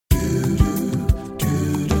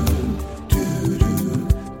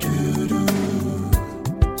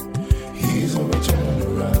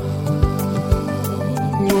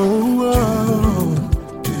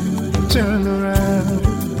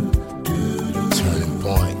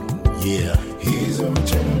Yeah, he's a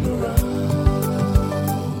turnaround.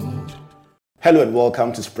 Hello and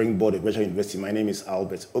welcome to Springboard at Virtual University. My name is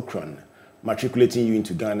Albert Okran, matriculating you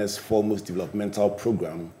into Ghana's foremost developmental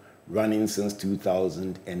program, running since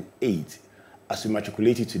 2008. As we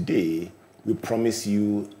matriculate you today, we promise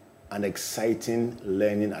you an exciting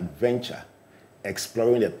learning adventure,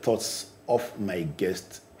 exploring the thoughts of my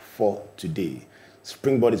guest for today.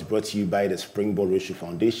 Springboard is brought to you by the Springboard Roadshow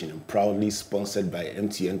Foundation and proudly sponsored by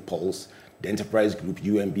MTN Pulse, the Enterprise Group,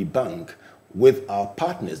 UMB Bank, with our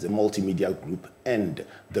partners, the Multimedia Group and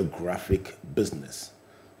the Graphic Business.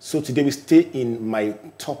 So today we stay in my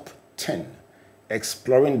top 10,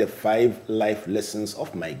 exploring the 5 life lessons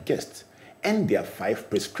of my guest and their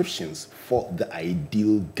 5 prescriptions for the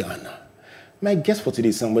ideal Ghana. My guest for today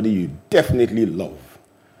is somebody you definitely love.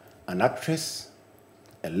 An actress,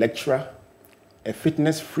 a lecturer, a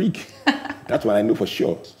fitness freak. That's what I know for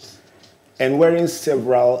sure. And wearing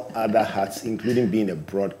several other hats, including being a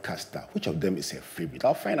broadcaster. Which of them is her favorite?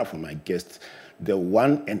 I'll find out from my guest, the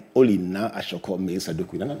one and only Na Ashoko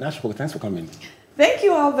Mensah-Doku. Na Ashoko, thanks for coming. Thank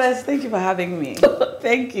you, Albert. Thank you for having me.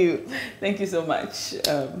 Thank you. Thank you so much.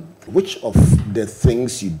 Which of the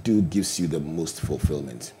things you do gives you the most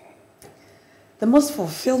fulfillment? The most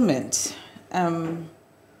fulfillment?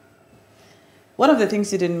 One of the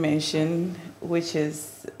things you didn't mention, which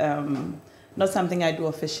is not something I do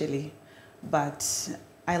officially, but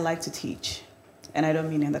I like to teach, and I don't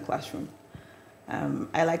mean in the classroom.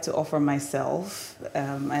 I like to offer myself.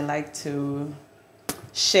 I like to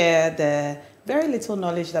share the very little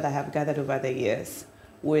knowledge that I have gathered over the years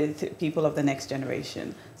with people of the next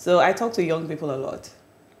generation. So I talk to young people a lot.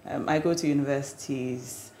 I go to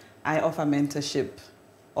universities. I offer mentorship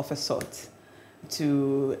of a sort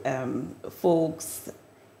to folks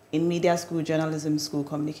in media school, journalism school,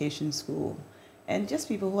 communication school, and just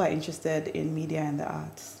people who are interested in media and the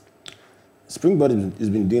arts. Springboard has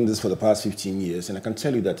been doing this for the past 15 years, and I can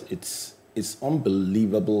tell you that it's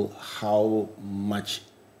unbelievable how much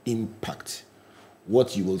impact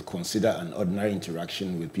what you will consider an ordinary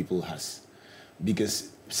interaction with people has. Because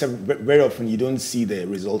very often you don't see the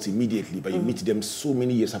results immediately, but you meet them so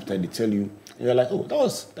many years after they tell you, and you're like, oh,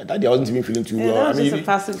 that day I wasn't even feeling too well. That was just a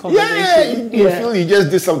passing conversation. You feel you just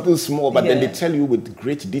did something small, but then they tell you with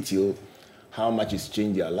great detail how much it's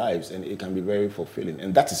changed their lives, and it can be very fulfilling.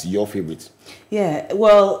 And that is your favorite. Yeah,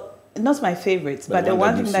 well, not my favorite, but the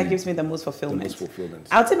one thing that gives me the most fulfillment.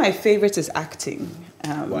 I would say my favorite is acting.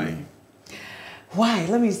 Why? Why?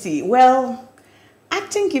 Let me see. Well,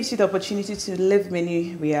 acting gives you the opportunity to live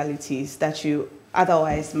many realities that you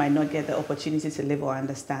otherwise might not get the opportunity to live or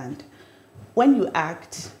understand. When you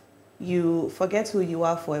act, you forget who you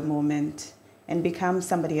are for a moment and become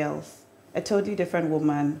somebody else, a totally different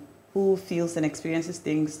woman who feels and experiences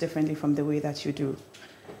things differently from the way that you do.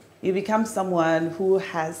 You become someone who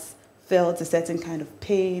has felt a certain kind of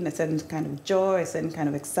pain, a certain kind of joy, a certain kind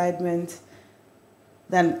of excitement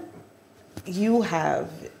than you have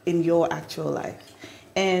in your actual life.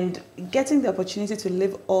 And getting the opportunity to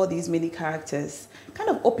live all these many characters kind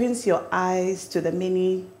of opens your eyes to the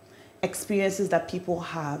many experiences that people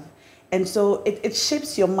have. And so it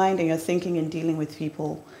shapes your mind and your thinking in dealing with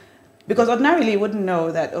people. Because ordinarily you wouldn't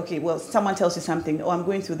know that, okay, well, someone tells you something, oh, I'm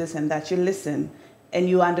going through this and that. You listen and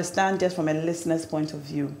you understand just from a listener's point of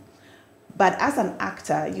view. But as an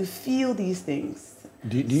actor, you feel these things.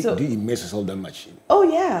 Do you immerse yourself that much? Oh,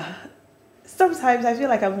 yeah. Sometimes I feel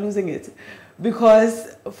like I'm losing it.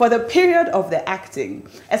 Because for the period of the acting,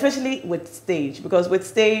 especially with stage, because with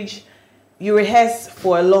stage, you rehearse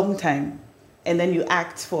for a long time and then you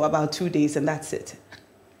act for about 2 days and that's it.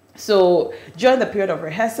 So during the period of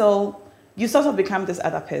rehearsal, you sort of become this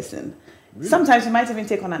other person. Really? Sometimes you might even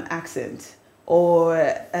take on an accent or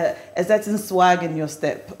a certain swag in your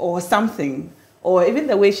step or something, or even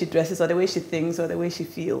the way she dresses or the way she thinks or the way she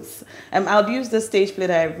feels. I'll use this stage play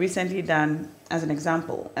that I've recently done as an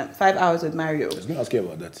example, 5 Hours with Mario. I was going to ask you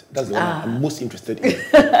about that. That's the one I'm most interested in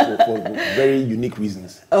for very unique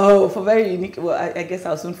reasons. Oh, for very unique, well, I guess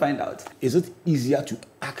I'll soon find out. Is it easier to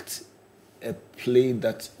act a play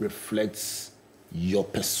that reflects your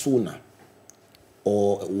persona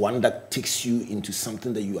or one that takes you into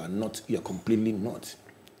something that you're completely not?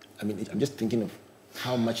 I mean, I'm just thinking of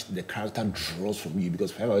how much the character draws from you,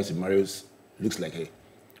 because 5 Hours with Mario looks like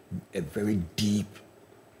a very deep,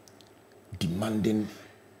 demanding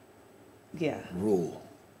role.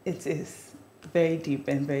 It is very deep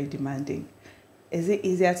and very demanding. Is it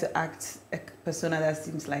easier to act a persona that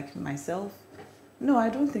seems like myself? No, I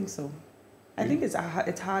don't think so. I think it's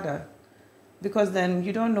harder because then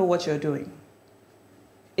you don't know what you're doing.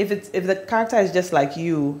 If the character is just like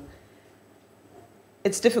you,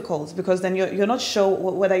 it's difficult because then you're not sure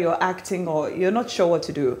whether you're acting or you're not sure what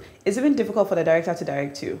to do. It's even difficult for the director to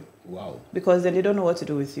direct you. Wow. Because then they don't know what to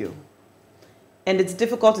do with you. And it's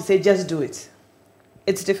difficult to say, just do it.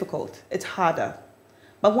 It's difficult. It's harder.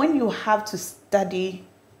 But when you have to study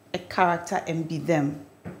a character and be them,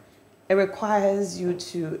 it requires you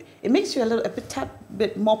to, it makes you a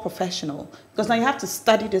bit more professional. Because now you have to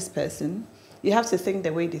study this person. You have to think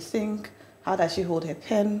the way they think. How does she hold her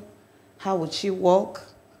pen? How would she walk?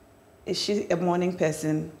 Is she a morning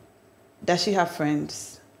person? Does she have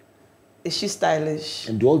friends? Is she stylish?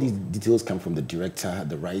 And do all these details come from the director,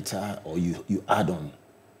 the writer, or you add on?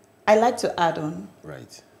 I like to add on.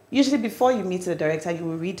 Right. Usually before you meet the director, you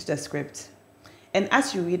will read the script. And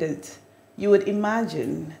as you read it, you would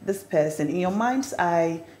imagine this person. In your mind's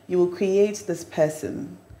eye, you will create this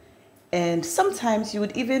person. And sometimes you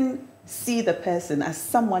would even see the person as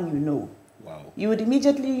someone you know. Wow. You would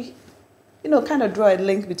immediately, kind of draw a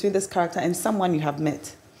link between this character and someone you have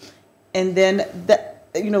met. And then,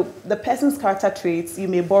 the person's character traits, you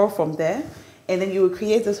may borrow from there, and then you will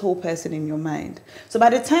create this whole person in your mind. So by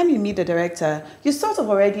the time you meet the director, you sort of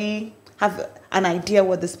already have an idea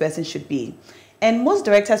what this person should be. And most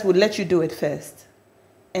directors would let you do it first.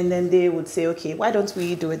 And then they would say, okay, why don't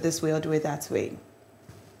we do it this way or do it that way?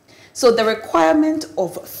 So the requirement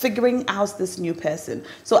of figuring out this new person.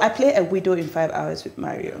 So I play a widow in 5 Hours with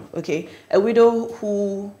Mario, okay? A widow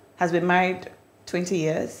who has been married 20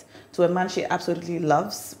 years to a man she absolutely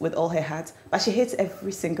loves with all her heart, but she hates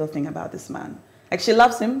every single thing about this man. Like, she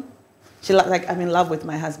loves him. I'm in love with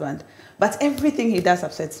my husband. But everything he does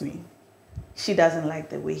upsets me. She doesn't like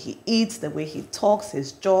the way he eats, the way he talks,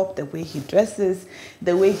 his job, the way he dresses,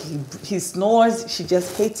 the way he snores. She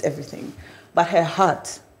just hates everything. But her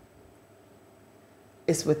heart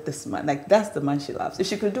is with this man. Like, that's the man she loves. If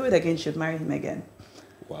she could do it again, she'd marry him again.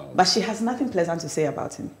 Wow. But she has nothing pleasant to say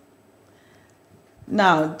about him.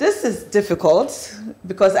 Now, this is difficult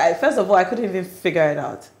because first of all, I couldn't even figure it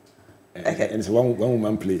out. Okay. And it's a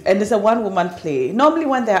one-woman play. And it's a one-woman play. Normally,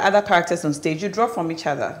 when there are other characters on stage, you draw from each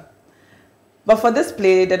other. But for this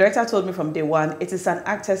play, the director told me from day one, it is an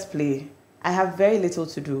actor's play. I have very little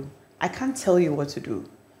to do. I can't tell you what to do.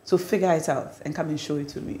 So figure it out and come and show it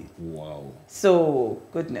to me. Wow. So,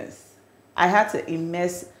 goodness. I had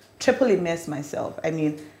to triple immerse myself.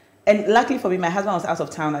 And luckily for me, my husband was out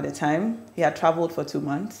of town at the time. He had traveled for 2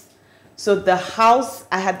 months. So the house,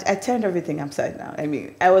 I turned everything upside down.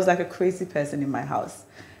 I was like a crazy person in my house.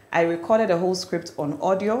 I recorded a whole script on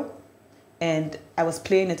audio, and I was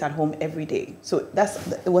playing it at home every day. So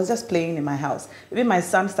it was just playing in my house. Even my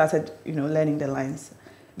son started, learning the lines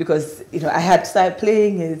because, I had started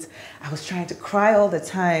playing it. I was trying to cry all the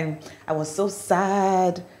time. I was so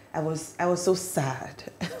sad. I was so sad.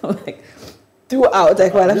 Throughout,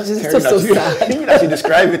 I'm just so sad. Even as you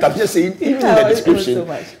describe it, I'm just saying, even in the description,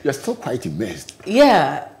 you're still quite immersed.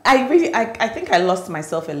 Yeah, I think I lost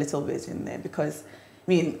myself a little bit in there because,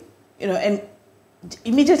 and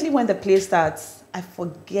immediately when the play starts, I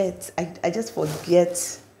forget. I just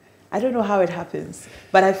forget. I don't know how it happens,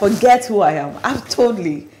 but I forget who I am.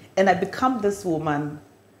 And I become this woman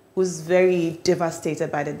who's very devastated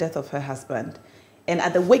by the death of her husband. And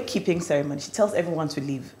at the wake-keeping ceremony, she tells everyone to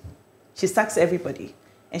leave. She sacks everybody,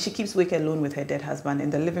 and she keeps Wake alone with her dead husband in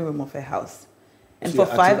the living room of her house. And so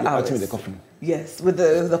for 5 hours. With the coffin? Yes, with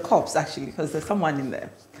the corpse, actually, because there's someone in there.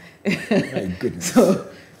 My goodness. So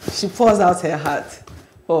she pours out her heart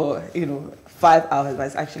for, 5 hours, but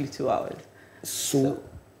it's actually 2 hours. So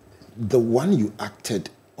the one you acted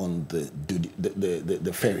on the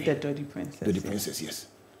ferry. The Dodi Princess. Dodi Princess, yes.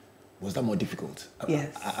 Was that more difficult?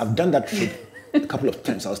 Yes. I've done that trip a couple of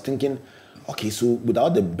times. I was thinking, okay, so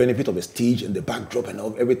without the benefit of a stage and the backdrop and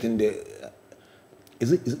everything there,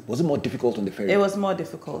 was it more difficult on the ferry? It was more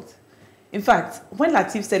difficult. In fact, when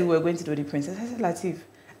Lateef said we were going to Dodi Princess, I said, Lateef,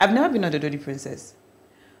 I've never been on the Dodi Princess,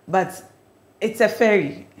 but it's a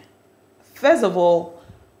ferry. First of all,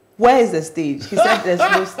 where is the stage? He said there's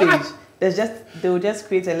no stage. They will just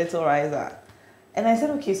create a little riser. And I said,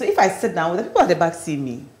 okay, so if I sit down, will the people at the back see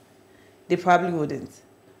me? They probably wouldn't.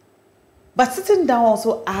 But sitting down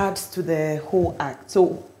also adds to the whole act.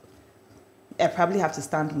 So I probably have to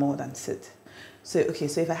stand more than sit. So, okay,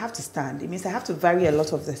 so if I have to stand, it means I have to vary a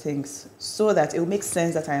lot of the things so that it will make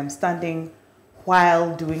sense that I am standing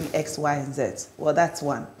while doing X, Y, and Z. Well, that's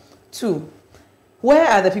one. 2, where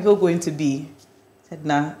are the people going to be? I said,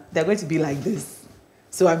 nah, they're going to be like this.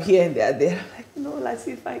 So I'm here and they're there. I'm like, no,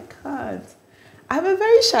 Lateef, I can't. I'm a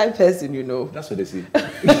very shy person, That's what they say.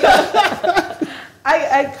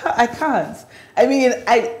 I can't. I mean,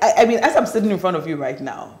 as I'm sitting in front of you right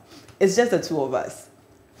now, it's just the two of us.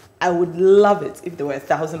 I would love it if there were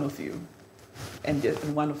 1,000 of you and just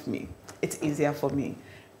one of me. It's easier for me.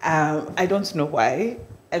 I don't know why.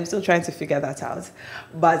 I'm still trying to figure that out.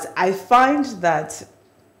 But I find that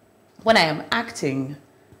when I am acting,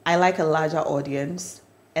 I like a larger audience,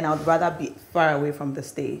 and I would rather be far away from the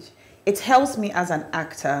stage. It helps me as an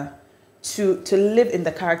actor to live in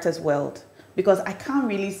the character's world, because I can't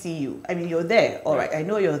really see you. I mean, you're there, all right, I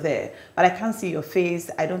know you're there, but I can't see your face.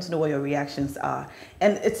 I don't know what your reactions are.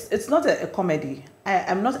 And it's not a comedy.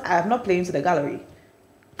 I'm not playing to the gallery.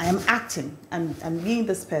 I am acting. I'm being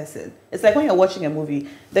this person. It's like when you're watching a movie,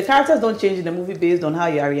 the characters don't change in the movie based on how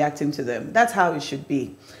you are reacting to them. That's how it should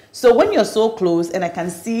be. So when you're so close and I can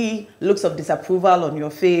see looks of disapproval on your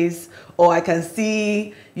face, or I can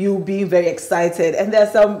see you being very excited, and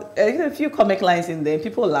there's a few comic lines in there,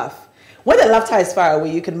 people laugh. When the laughter is far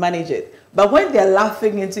away, you can manage it. But when they're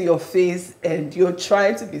laughing into your face and you're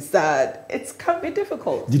trying to be sad, it can be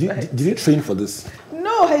difficult. Did you train for this?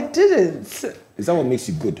 No, I didn't. Is that what makes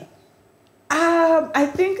you good? I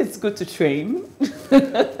think it's good to train.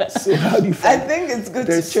 So how do you find... I think it's good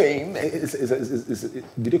to train.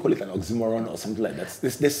 Do they call it an oxymoron or something like that?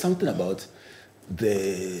 There's something about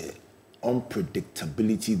the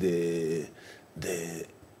unpredictability, the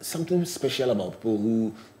something special about people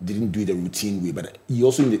who didn't do it the routine way, but you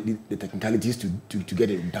also need the technicalities to get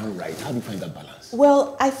it done right. How do you find that balance?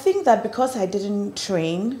 Well, I think that because I didn't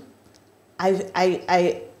train,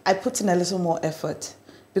 I put in a little more effort,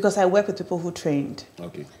 because I work with people who trained.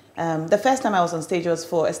 Okay. The first time I was on stage was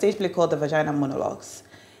for a stage play called The Vagina Monologues.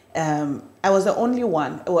 I was the only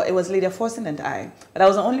one, well, it was Lydia Forson and I, but I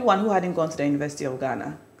was the only one who hadn't gone to the University of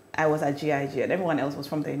Ghana. I was at GIG, and everyone else was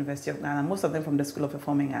from the University of Ghana, most of them from the School of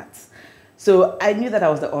Performing Arts. So I knew that I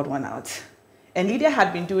was the odd one out. And Lydia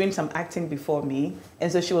had been doing some acting before me,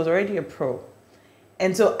 and so she was already a pro.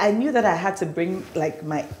 And so I knew that I had to bring like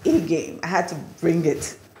my A game. I had to bring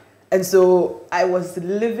it. And so I was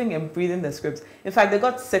living and breathing the script. In fact, they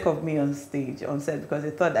got sick of me on stage, on set, because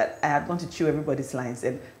they thought that I had gone to chew everybody's lines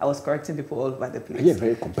and I was correcting people all over the place. Are you a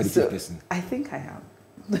very competitive person? I think I am.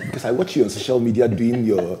 Because I watch you on social media doing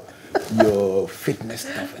your fitness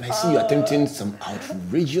stuff, and I see you attempting some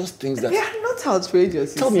outrageous things that... They are not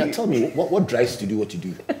outrageous. Tell me, what drives you to do what you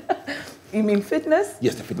do? You mean fitness?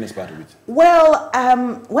 Yes, the fitness part of it. Well,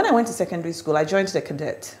 when I went to secondary school, I joined the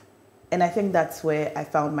cadet. And I think that's where I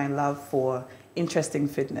found my love for interesting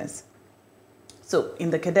fitness. So in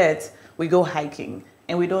the cadet, we go hiking,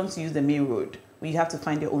 and we don't use the main road. We have to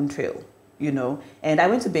find your own trail, you know. And I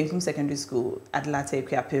went to Benkum Secondary School at Latte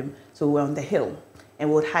Kwiapim, so we were on the hill, and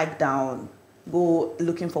we would hike down, go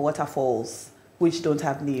looking for waterfalls, which don't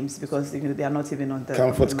have names because they are not even on the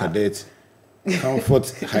Comfort map. Cadet,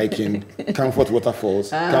 Comfort Hiking, Comfort Waterfalls,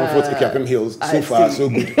 Comfort Kwiapim Hills. So far, so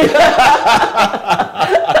good.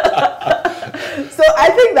 So I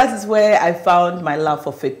think that is where I found my love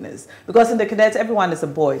for fitness, because in the cadets, everyone is a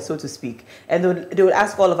boy, so to speak. And they would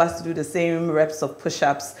ask all of us to do the same reps of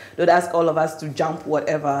push-ups. They would ask all of us to jump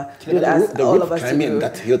whatever. They would ask all of us to do...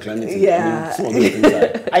 that hill climbing. Yeah. I mean, some of those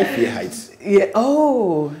things I fear heights. Yeah.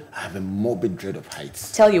 Oh. I have a morbid dread of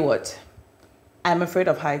heights. Tell you what, I'm afraid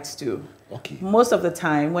of heights too. Okay. Most of the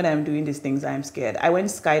time when I'm doing these things, I'm scared. I went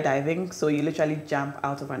skydiving, so you literally jump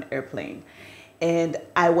out of an airplane. And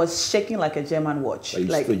I was shaking like a German watch.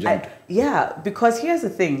 Yeah, because here's the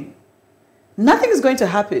thing. Nothing is going to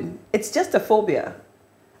happen. It's just a phobia.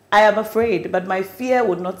 I am afraid, but my fear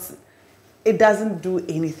would not, it doesn't do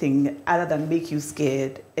anything other than make you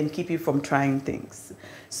scared and keep you from trying things.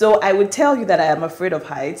 So I would tell you that I am afraid of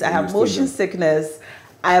heights. I have motion sickness.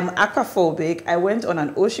 I am aquaphobic. I went on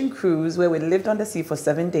an ocean cruise where we lived on the sea for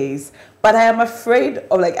 7 days, but I am afraid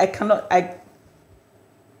of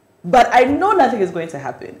but I know nothing is going to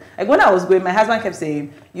happen. Like when I was going, my husband kept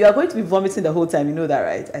saying, "You are going to be vomiting the whole time. You know that,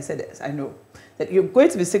 right?" I said, "Yes, I know." That you're going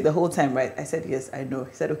to be sick the whole time, right? I said, "Yes, I know."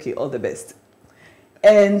 He said, "Okay, all the best."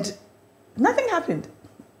 And nothing happened.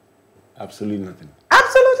 Absolutely nothing.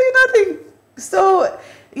 Absolutely nothing. So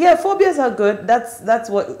yeah, phobias are good.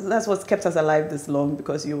 That's what's kept us alive this long,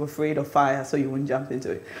 because you're afraid of fire, so you won't jump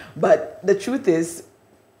into it. But the truth is,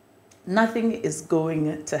 nothing is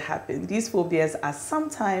going to happen. These phobias are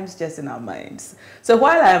sometimes just in our minds. So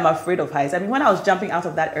while I am afraid of heights, I mean, when I was jumping out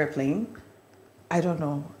of that airplane, I don't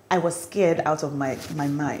know, I was scared out of my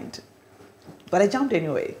mind. But I jumped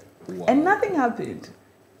anyway. Wow. And nothing happened.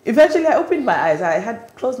 Eventually, I opened my eyes. I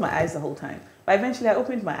had closed my eyes the whole time. But eventually, I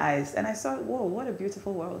opened my eyes and I saw, whoa, what a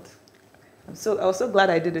beautiful world. I was so glad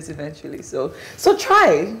I did this eventually. So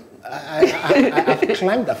try. I've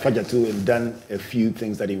climbed Afajatu and done a few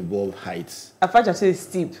things that involve heights. Afajatu is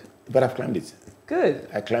steep. But I've climbed it. Good.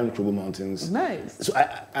 I climbed Krobo Mountains. Nice. So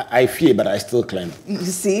I fear, but I still climb. You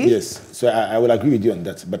see? Yes. So I will agree with you on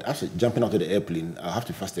that. But after jumping out of the airplane, I'll have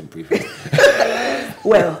to fast and pray first.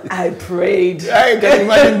 Well, I prayed. I can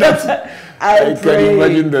imagine that. I can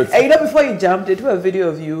imagine that. And before you jumped, they do a video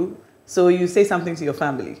of you. So you say something to your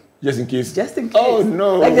family. Just in case. Just in case. Oh,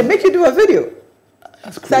 no. Like they make you do a video.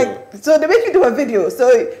 That's cool. So they make you do a video.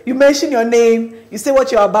 So you mention your name, you say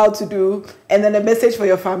what you're about to do, and then a message for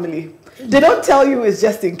your family. They don't tell you it's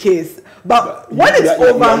just in case. But when it's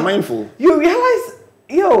over, you're mindful. You realize,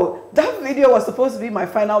 that video was supposed to be my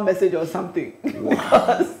final message or something.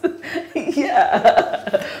 Wow.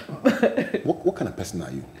 Yeah. What kind of person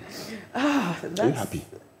are you? Are you happy?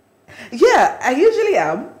 Yeah, I usually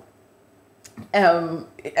am.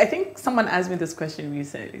 I think someone asked me this question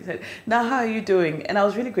recently. He said, now how are you doing? And I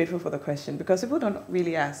was really grateful for the question because people don't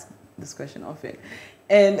really ask this question often.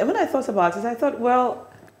 And when I thought about it, I thought, well,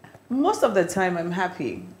 most of the time I'm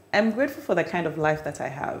happy. I'm grateful for the kind of life that I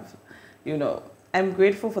have. I'm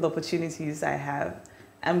grateful for the opportunities I have.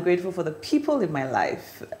 I'm grateful for the people in my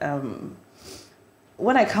life.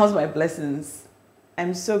 When I count my blessings,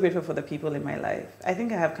 I'm so grateful for the people in my life. I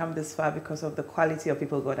think I have come this far because of the quality of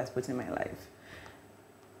people God has put in my life.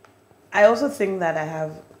 I also think that I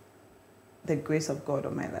have the grace of God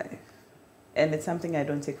on my life. And it's something I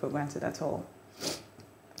don't take for granted at all.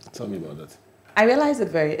 Tell me about that. I realized it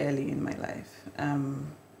very early in my life.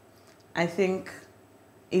 I think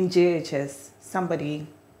in JHS,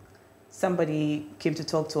 somebody came to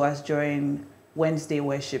talk to us during Wednesday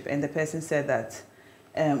worship, and the person said that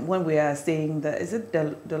when we are saying is it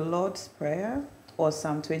the Lord's Prayer or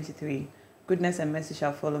Psalm 23, goodness and mercy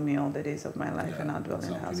shall follow me all the days of my life, and I'll dwell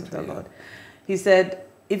in the house of the Lord. He said,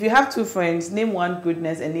 if you have two friends, name one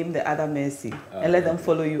goodness and name the other mercy, and let them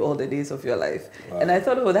follow you all the days of your life. Wow. And I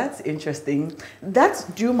thought, oh, that's interesting. That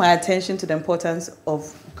drew my attention to the importance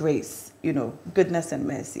of grace, goodness and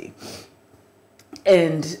mercy.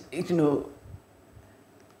 And,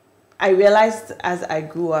 I realized as I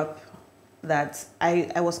grew up that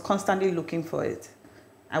I was constantly looking for it.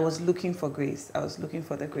 I was looking for grace. I was looking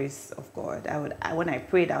for the grace of God. When I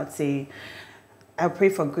prayed, I would say, I pray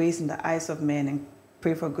for grace in the eyes of men and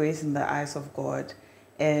pray for grace in the eyes of God.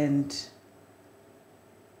 And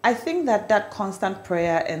I think that constant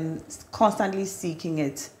prayer and constantly seeking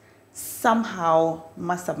it somehow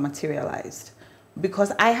must have materialized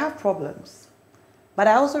because I have problems. But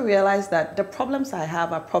I also realized that the problems I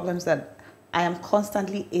have are problems that I am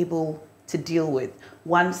constantly able to deal with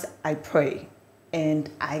once I pray and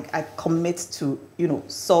I commit to,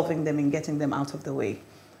 solving them and getting them out of the way.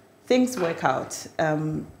 Things work out.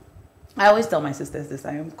 I always tell my sisters this.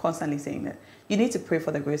 I am constantly saying that you need to pray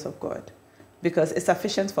for the grace of God because it's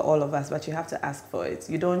sufficient for all of us, but you have to ask for it.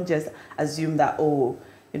 You don't just assume that,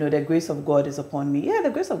 the grace of God is upon me. Yeah, the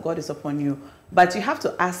grace of God is upon you, but you have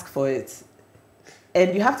to ask for it.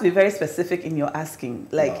 And you have to be very specific in your asking.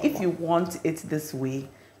 Like, if you want it this way,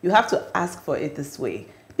 you have to ask for it this way.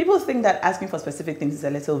 People think that asking for specific things is a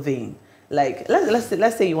little vain. Like,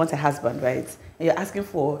 let's say you want a husband, right? And you're asking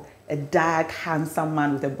for a dark, handsome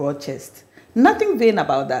man with a broad chest. Nothing vain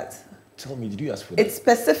about that. Tell me, did you ask for that? It's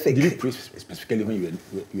specific. Did you pray specifically when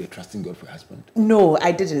you were trusting God for a husband? No,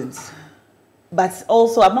 I didn't. But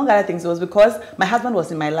also, among other things, it was because my husband was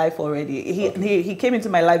in my life already. He came into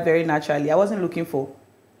my life very naturally. I wasn't looking for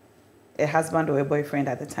a husband or a boyfriend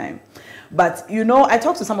at the time. But, I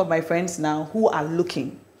talk to some of my friends now who are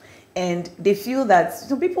looking. And they feel that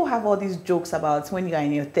people have all these jokes about when you are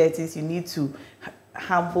in your 30s, you need to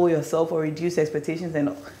humble yourself or reduce expectations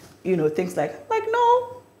and, things like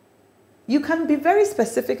no. You can be very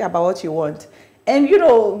specific about what you want. And,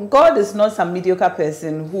 God is not some mediocre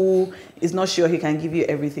person who is not sure he can give you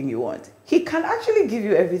everything you want. He can actually give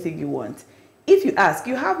you everything you want. If you ask,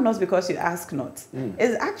 you have not because you ask not.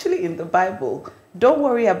 It's actually in the Bible. Don't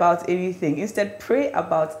worry about anything. Instead, pray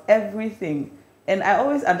about everything. And I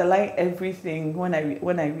always underline everything when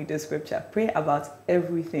I read the scripture. Pray about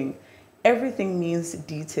everything. Everything means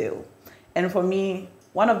detail. And for me,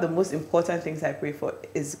 one of the most important things I pray for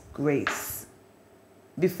is grace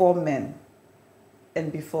before men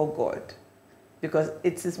and before God. Because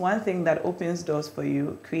it is one thing that opens doors for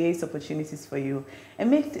you, creates opportunities for you, and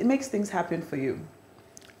makes things happen for you.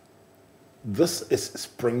 This is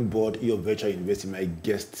Springboard, your virtual university, my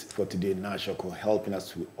guest for today, Nashoko, helping us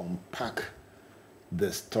to unpack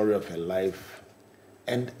the story of her life.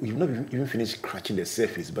 And we've not even finished scratching the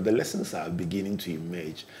surface, but the lessons are beginning to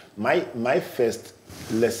emerge. My first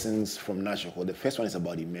lessons from Nashoko, the first one is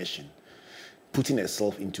about immersion. putting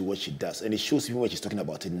herself into what she does. And it shows even when she's talking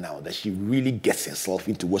about it now that she really gets herself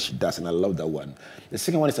into what she does. And I love that one. The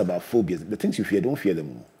second one is about phobias. The things you fear, don't fear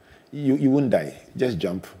them. You won't die. Just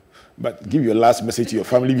jump. But give your last message to your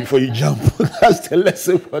family before you jump. That's the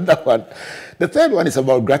lesson for that one. The third one is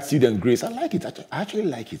about gratitude and grace. I like it. I actually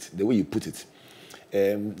like it, the way you put it.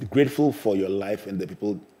 Grateful for your life and the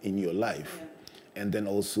people in your life. Yeah. And then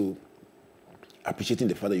also appreciating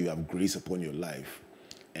the fact that you have grace upon your life.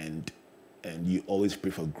 And you always pray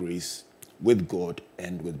for grace with God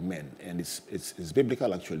and with men. And it's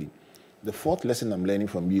biblical, actually. The fourth lesson I'm learning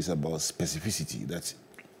from you is about specificity, that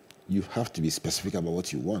you have to be specific about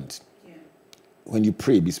what you want. Yeah. When you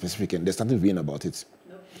pray, be specific, and there's nothing vain about it.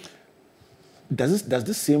 Nope. Does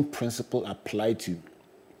this same principle apply to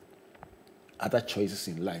other choices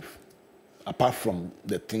in life, apart from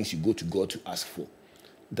the things you go to God to ask for?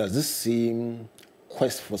 Does this same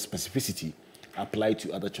quest for specificity apply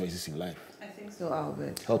to other choices in life? I think so,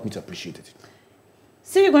 Albert. Help me to appreciate it.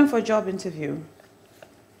 See, you're going for a job interview.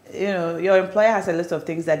 You know, your employer has a list of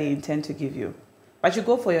things that they intend to give you. But you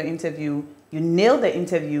go for your interview, you nail the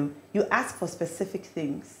interview, you ask for specific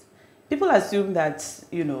things. People assume that,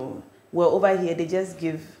 you know, well, over here, they just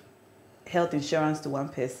give health insurance to one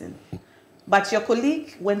person. But your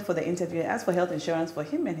colleague went for the interview and asked for health insurance for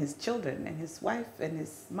him and his children and his wife and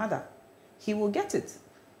his mother. He will get it.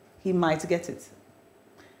 He might get it.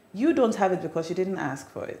 You don't have it because you didn't ask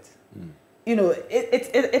for it. Mm. You know,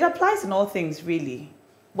 it applies in all things, really.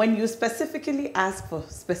 When you specifically ask for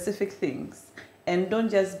specific things, and don't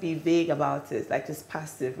just be vague about it, like just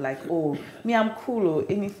passive, like, oh, me, I'm cool or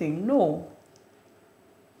anything. No.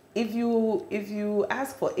 If you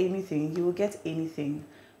ask for anything, you will get anything.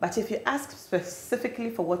 But if you ask specifically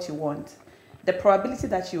for what you want, the probability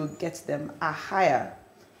that you will get them are higher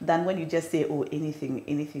than when you just say, oh,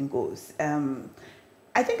 anything goes.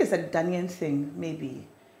 I think it's a Ghanaian thing, maybe.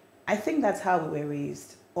 I think that's how we were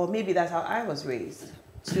raised, or maybe that's how I was raised,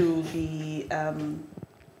 to be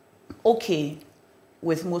okay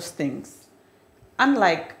with most things.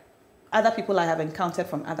 Unlike other people I have encountered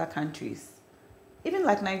from other countries, even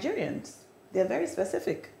like Nigerians, they're very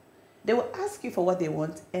specific. They will ask you for what they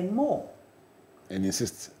want and more. And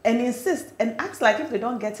insist. And act like if they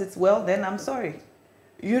don't get it, well, then I'm sorry.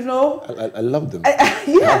 You know? I love them.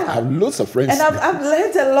 Yeah. I have lots of friends. And I've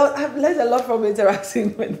learned a lot. I've learned a lot from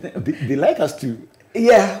interacting with them. They like us too.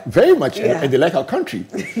 Yeah. Very much. Yeah. And they like our country.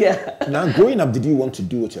 Yeah. Now, growing up, did you want to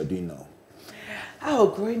do what you're doing now? Oh,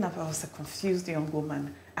 growing up, I was a confused young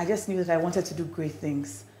woman. I just knew that I wanted to do great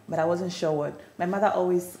things, but I wasn't sure what. My mother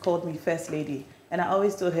always called me First Lady. And I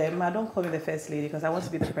always told her, Ma, don't call me the First Lady because I want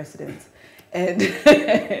to be the president. And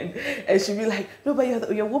she'd be like, no, but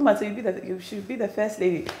you're a woman, so you should be the First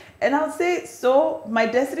Lady. And I'll say, so my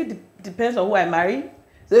destiny depends on who I marry.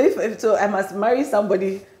 So I must marry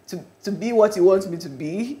somebody to be what you want me to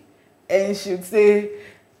be. And she'd say,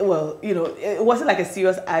 well, you know, it wasn't like a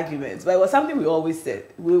serious argument, but it was something we always said.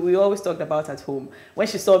 We always talked about at home. When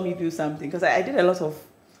she saw me do something, because I did a lot of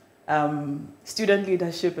student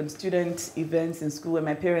leadership and student events in school, and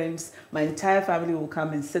my parents, my entire family will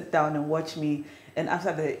come and sit down and watch me. And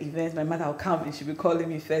after the event, my mother will come and she'll be calling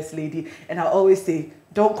me First Lady. And I'll always say,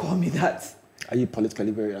 don't call me that. Are you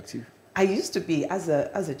politically very active? I used to be as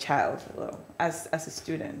a child, well, as a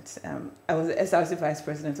student. I was the SRC vice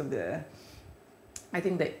president of the,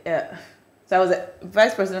 so I was a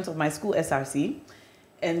vice president of my school SRC.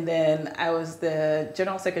 And then I was the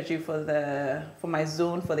general secretary for my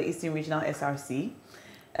zone for the Eastern Regional SRC.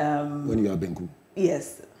 When you were at Benkum?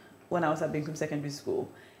 Yes, when I was at Benkum Secondary School.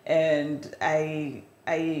 And I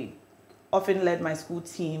often led my school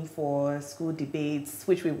team for school debates,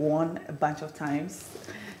 which we won a bunch of times,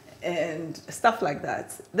 and stuff like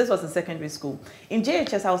that. This was in secondary school. In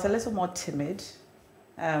JHS, I was a little more timid.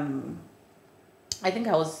 I think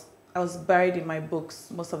I was buried in my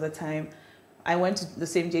books most of the time. I went to the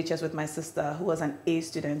same JHS with my sister, who was an A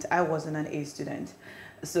student. I wasn't an A student.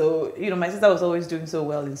 So, you know, my sister was always doing so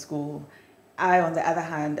well in school. I, on the other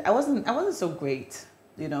hand, I wasn't so great,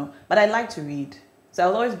 you know, but I liked to read. So I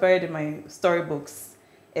was always buried in my storybooks.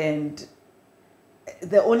 And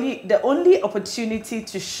the only opportunity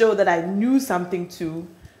to show that I knew something too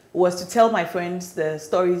was to tell my friends the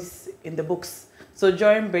stories in the books. So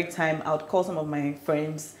during break time, I would call some of my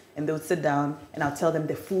friends and they would sit down and I'll tell them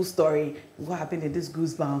the full story. What happened in this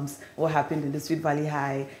Goosebumps? What happened in the Sweet Valley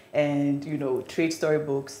High? And, you know, trade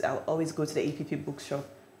storybooks. I'll always go to the APP bookshop,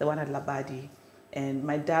 the one at Labadi. And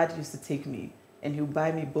my dad used to take me and he'll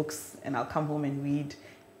buy me books and I'll come home and read.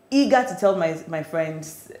 Eager to tell my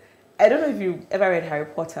friends. I don't know if you ever read Harry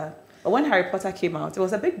Potter, but when Harry Potter came out, it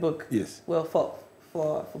was a big book. Yes. Well,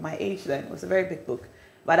 for my age then. It was a very big book.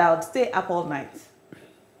 But I would stay up all night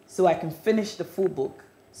so I can finish the full book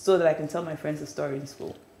so that I can tell my friends the story in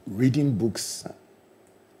school. Reading books,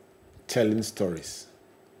 telling stories,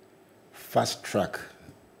 fast track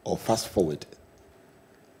or fast forward.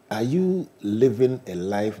 Are you living a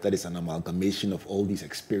life that is an amalgamation of all these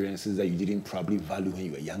experiences that you didn't probably value when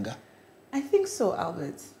you were younger? I think so,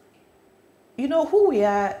 Albert. You know, who we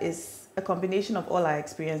are is a combination of all our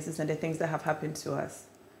experiences and the things that have happened to us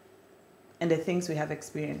and the things we have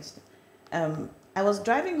experienced. I was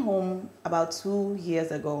driving home about 2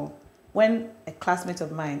 years ago when a classmate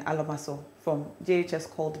of mine, Alomaso from JHS,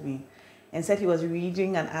 called me and said he was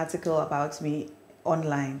reading an article about me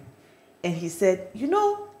online. And he said, you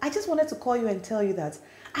know, I just wanted to call you and tell you that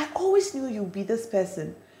I always knew you'd be this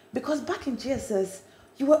person because back in GSS,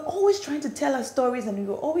 you were always trying to tell us stories and you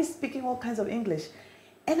were always speaking all kinds of English.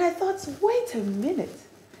 And I thought, wait a minute,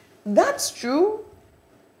 that's true.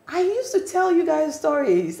 I used to tell you guys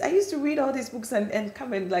stories. I used to read all these books and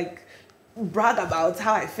come and like brag about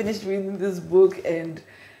how I finished reading this book. And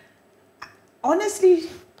honestly,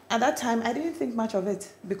 at that time, I didn't think much of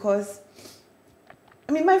it because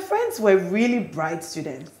my friends were really bright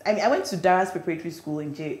students. I went to Dara's Preparatory School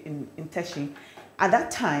in Teshi. At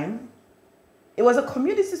that time, it was a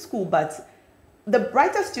community school, but the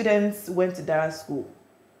brighter students went to Dara's school.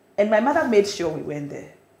 And my mother made sure we went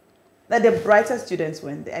there. That the brighter students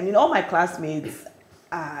went there. All my classmates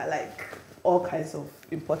are like all kinds of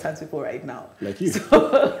important people right now. Like you?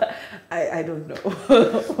 So, I don't know.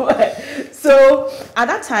 So at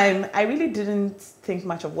that time, I really didn't think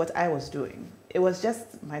much of what I was doing. It was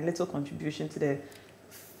just my little contribution to the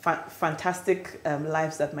fantastic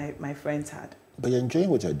lives that my friends had. But you're enjoying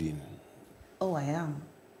what you're doing. Oh, I am.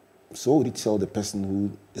 So what would you tell the person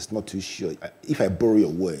who is not too sure? If I borrow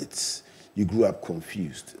your words, you grew up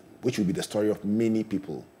confused, which would be the story of many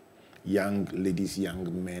people, young ladies,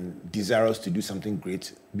 young men, desirous to do something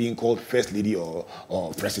great, being called first lady or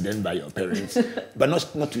president by your parents, but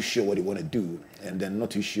not too sure what they want to do, and then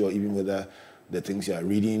not too sure even whether the things you are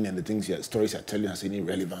reading and the things stories you're telling has any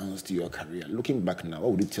relevance to your career. Looking back now,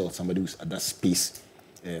 what would you tell somebody who's at that space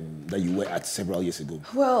that you were at several years ago?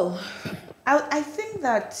 Well, I think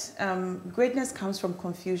that greatness comes from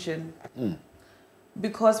confusion.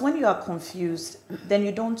 Because when you are confused, then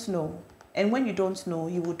you don't know. And when you don't know,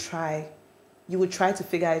 you will try. You will try to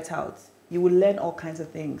figure it out. You will learn all kinds of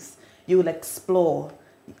things. You will explore.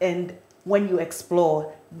 And when you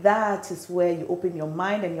explore, that is where you open your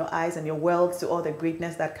mind and your eyes and your world to all the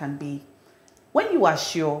greatness that can be. When you are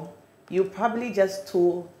sure, you probably just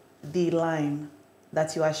toe the line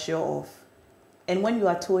that you are sure of. And when you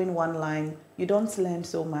are towing one line, you don't learn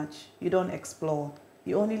so much. You don't explore.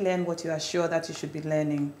 You only learn what you are sure that you should be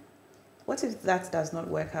learning. What if that does not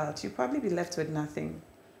work out? You'll probably be left with nothing.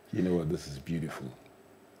 You know what? This is beautiful.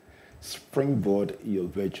 Springboard, your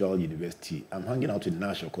virtual university. I'm hanging out with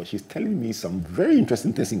Nasha because she's telling me some very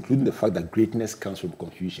interesting things, including the fact that greatness comes from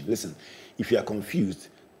confusion. Listen, if you are confused,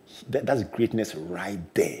 that's greatness right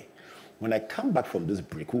there. When I come back from this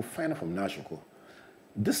break, we'll find out from Nasha.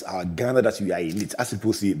 This our Ghana that we are in it, as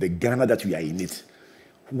opposed to the Ghana that we are in it.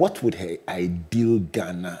 What would her ideal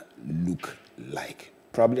Ghana look like?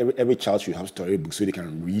 Probably every child should have storybooks so they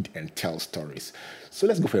can read and tell stories. So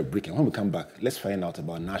let's go for a break, and when we come back, let's find out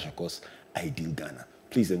about Nashako's ideal Ghana.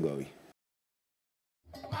 Please don't go away.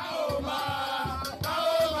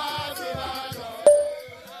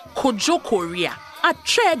 Kojo Korea. I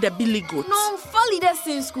trade the Billy Goat. No, follow this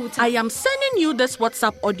in school time. I am sending you this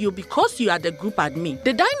WhatsApp audio because you are the group admin.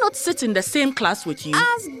 Did I not sit in the same class with you?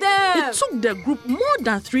 Ask them. It took the group more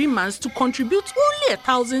than 3 months to contribute only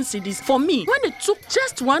 1,000 cedis for me, when it took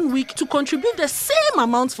just 1 week to contribute the same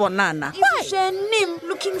amount for Nana. Why? Name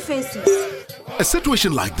looking faces. A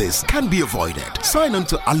situation like this can be avoided. Sign on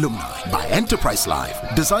to Alumni by Enterprise Life,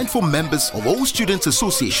 designed for members of all students'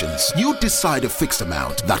 associations. You decide a fixed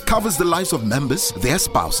amount that covers the lives of members, their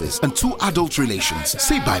spouses, and 2 adult relations.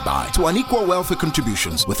 Say bye-bye to unequal welfare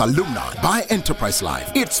contributions with Alumni by Enterprise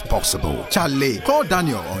Life. It's possible. Charlie, call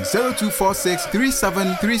Daniel on 0246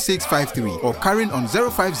 373653 or Karen on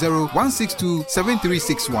 050 162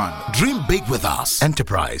 7361. Dream big with us.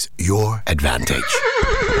 Enterprise, your advantage.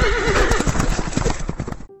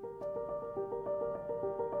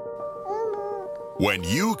 When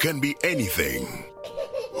you can be anything,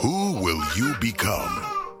 who will you become?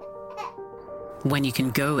 When you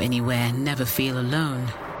can go anywhere, never feel alone.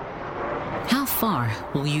 How far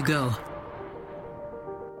will you go?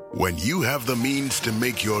 When you have the means to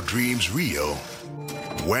make your dreams real,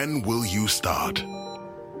 when will you start?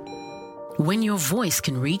 When your voice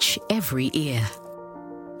can reach every ear.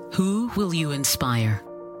 Who will you inspire?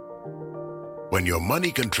 When your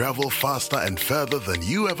money can travel faster and further than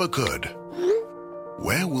you ever could,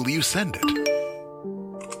 where will you send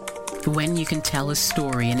it? When you can tell a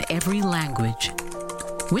story in every language,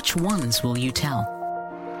 which ones will you tell?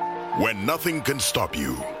 When nothing can stop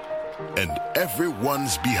you, and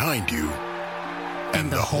everyone's behind you,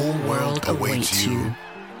 and the whole world awaits you.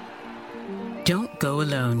 Don't go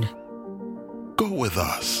alone. Go with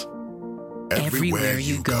us. Everywhere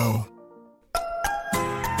you go.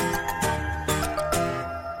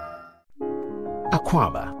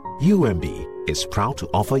 Aquaba, UMB, is proud to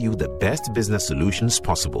offer you the best business solutions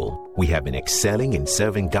possible. We have been excelling in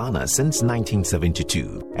serving Ghana since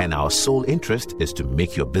 1972, and our sole interest is to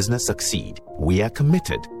make your business succeed. We are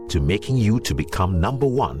committed to making you to become number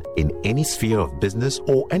one in any sphere of business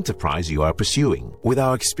or enterprise you are pursuing. With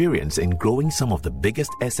our experience in growing some of the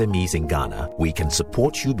biggest SMEs in Ghana, we can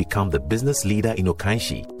support you become the business leader in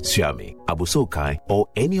Okaishie, Siami, Abusokai, or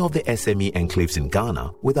any of the SME enclaves in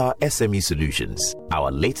Ghana with our SME solutions.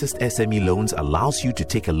 Our latest SME loans allows you to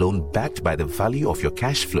take a loan backed by the value of your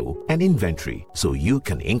cash flow and inventory, so you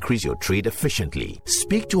can increase your trade efficiently.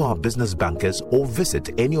 Speak to our business bankers or visit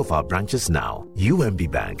any of our branches now.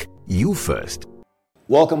 UMB Bank, you first.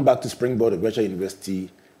 Welcome back to Springboard of Virtual University,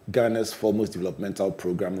 Ghana's foremost developmental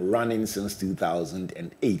program, running since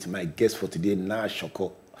 2008. My guest for today, Na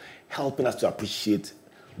Shoko, helping us to appreciate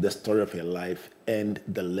the story of her life and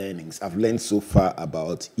the learnings. I've learned so far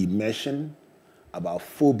about immersion, about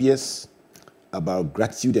phobias, about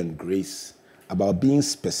gratitude and grace, about being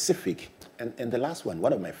specific, and the last one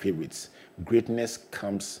of my favorites, greatness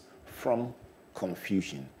comes from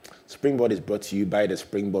confusion. Springboard is brought to you by the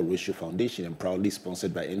Springboard Roadshow Foundation and proudly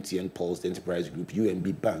sponsored by MTN Pulse, the Enterprise Group,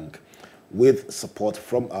 UMB Bank, with support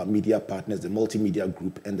from our media partners, the Multimedia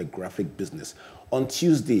Group and the Graphic Business. On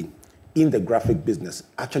Tuesday, in the Graphic Business,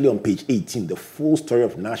 actually on page 18, the full story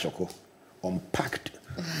of Na Shoko, unpacked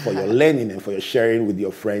for your learning and for your sharing with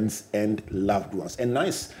your friends and loved ones. And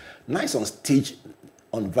nice on stage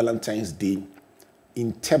on Valentine's Day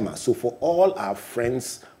in Tema. So for all our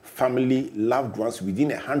friends, family, loved ones within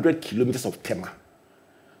 100 kilometers of Tema,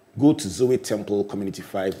 go to Zoe Temple Community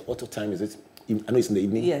 5. What time is it? I know it's in the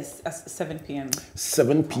evening. Yes, at 7 p.m.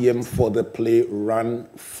 7 p.m. for the play Run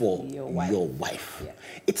for Your Wife. Yeah.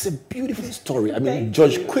 It's a beautiful story. I mean,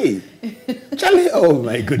 George Quay. Charlie, oh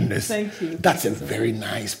my goodness. Thank you. That's a very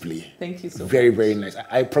nice play. Thank you so much. Very, very nice.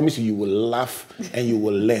 I promise you will laugh and you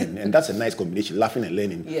will learn. And that's a nice combination, laughing and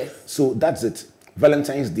learning. Yes. So that's it.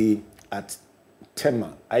 Valentine's Day at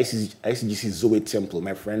Tema, ICGC Zoe Temple.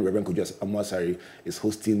 My friend Reverend Kojas Amwasari is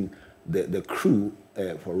hosting the crew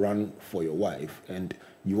for Run for Your Wife, and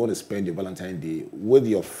you want to spend your Valentine's Day with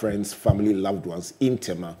your friends, family, loved ones in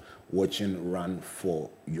Tema watching Run for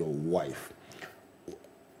Your Wife.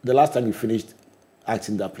 The last time you finished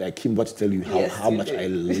acting that play, I came back to tell you how much I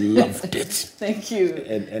loved it. Thank you.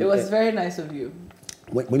 And it was very nice of you.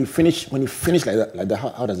 When you finish like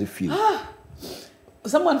that, how does it feel?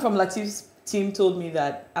 Someone from Latif's team told me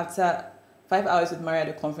that after 5 hours with Maria at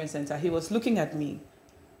the conference center, he was looking at me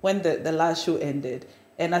when the last show ended.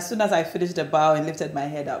 And as soon as I finished the bow and lifted my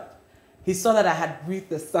head up, he saw that I had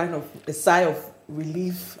breathed a sigh of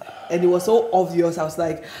relief. And it was so obvious. I was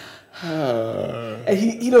like, and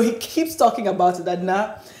he keeps talking about it, that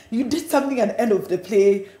now you did something at the end of the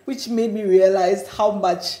play, which made me realize how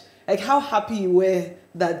happy you were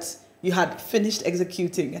that you had finished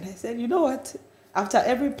executing. And I said, you know what? After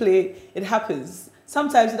every play, it happens.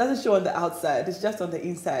 Sometimes it doesn't show on the outside, it's just on the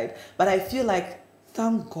inside. But I feel like,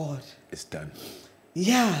 thank God. It's done.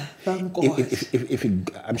 Yeah, thank God.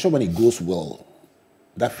 I'm sure when it goes well,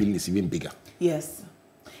 that feeling is even bigger. Yes.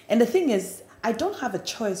 And the thing is, I don't have a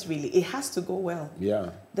choice really. It has to go well. Yeah.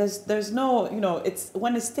 There's no, it's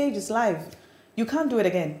when the stage is live, you can't do it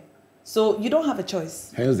again. So you don't have a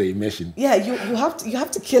choice. Hence the immersion. Yeah, you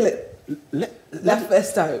have to kill it. That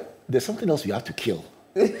first time. There's something else you have to kill.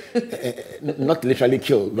 Not literally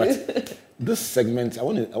kill, but this segment, I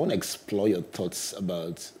want to explore your thoughts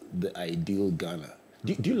about the ideal Ghana.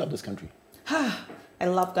 Do you love this country? I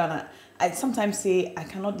love Ghana. I sometimes say I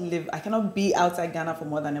cannot be outside Ghana for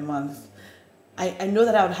more than a month. I know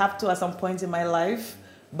that I would have to at some point in my life,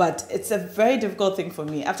 but it's a very difficult thing for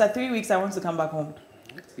me. After 3 weeks, I want to come back home.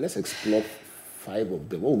 Let's explore 5 of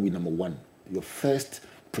them. What would be number 1? Your first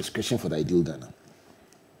prescription for the ideal Ghana.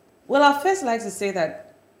 Well, I first like to say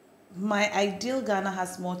that my ideal Ghana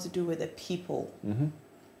has more to do with the people. Mm-hmm.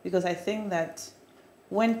 Because I think that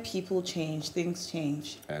when people change, things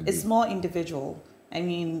change. It's more individual. I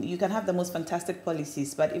mean, you can have the most fantastic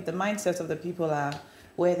policies, but if the mindsets of the people are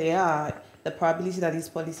where they are, the probability that these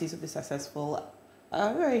policies will be successful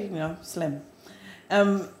Very, slim.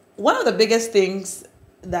 One of the biggest things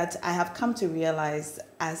that I have come to realize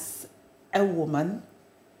as a woman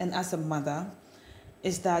and as a mother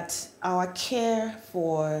is that our care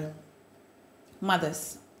for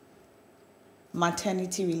mothers,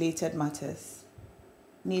 maternity-related matters,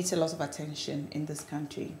 needs a lot of attention in this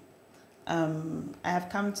country. I have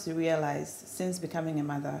come to realize since becoming a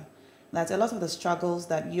mother that a lot of the struggles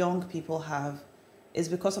that young people have is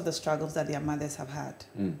because of the struggles that their mothers have had.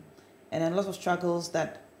 And a lot of struggles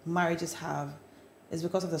that marriages have is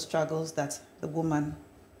because of the struggles that the woman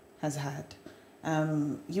has had.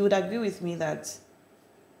 You would agree with me that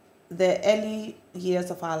the early years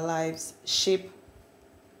of our lives shape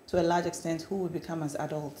to a large extent who we become as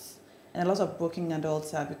adults. And a lot of broken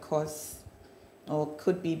adults are because, or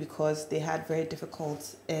could be because they had very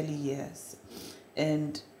difficult early years.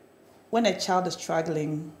 And when a child is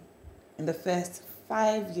struggling in the first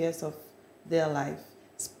 5 years of their life,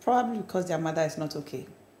 it's probably because their mother is not okay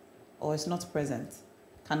or is not present,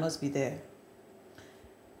 cannot be there.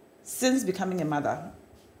 Since becoming a mother,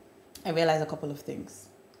 I realized a couple of things.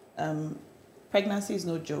 Pregnancy is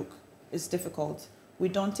no joke. It's difficult. We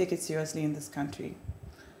don't take it seriously in this country.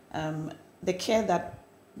 The care that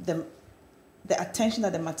the attention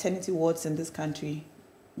that the maternity wards in this country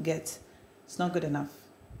get, it's not good enough.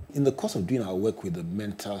 In the course of doing our work with the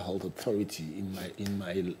Mental Health Authority, in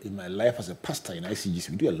my life as a pastor in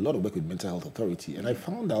ICGC, we do a lot of work with Mental Health Authority, and I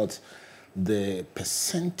found out the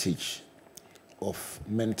percentage of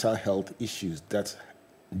mental health issues that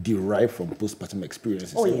derive from postpartum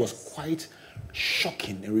experiences. Oh, yes. It was quite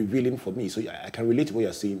shocking and revealing for me. So I can relate to what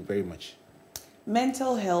you're saying very much.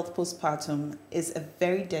 Mental health postpartum is a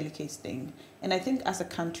very delicate thing, and I think as a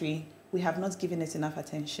country, we have not given it enough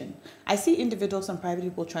attention. I see individuals and private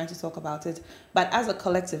people trying to talk about it, but as a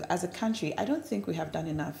collective, as a country, I don't think we have done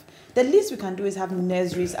enough. The least we can do is have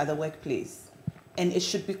nurseries at the workplace, and it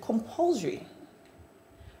should be compulsory.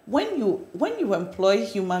 When you employ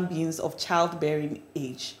human beings of childbearing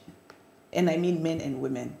age, and I mean men and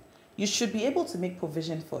women, you should be able to make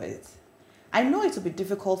provision for it. I know it will be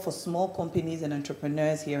difficult for small companies and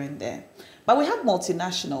entrepreneurs here and there, but we have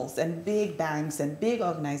multinationals and big banks and big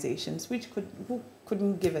organizations who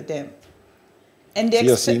couldn't give a damn. And they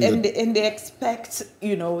expect,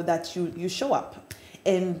 that you show up,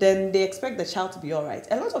 and then they expect the child to be all right.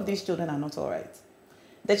 A lot of these children are not all right.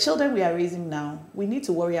 The children we are raising now, we need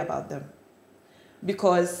to worry about them,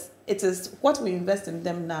 because it is what we invest in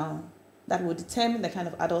them now that will determine the kind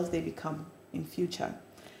of adults they become in future.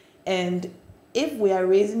 And if we are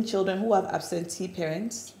raising children who have absentee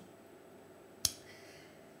parents,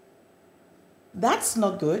 that's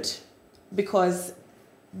not good, because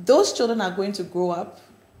those children are going to grow up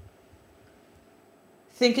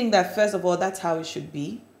thinking that, first of all, that's how it should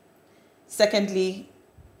be. Secondly,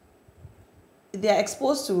 they're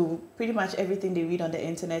exposed to pretty much everything they read on the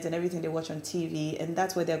internet and everything they watch on TV, and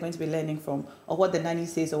that's where they're going to be learning from, or what the nanny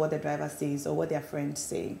says, or what the driver says, or what their friends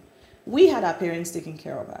say. We had our parents taking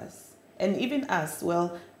care of us, and even us,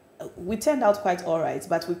 well, we turned out quite all right,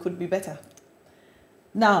 but we could be better.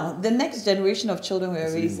 Now, the next generation of children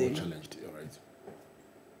we're raising, more challenged, all right.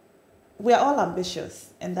 We're all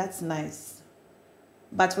ambitious, and that's nice.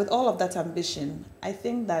 But with all of that ambition, I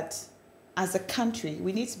think that as a country,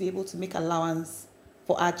 we need to be able to make allowance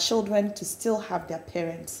for our children to still have their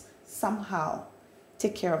parents somehow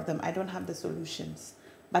take care of them. I don't have the solutions,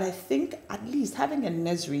 but I think at least having a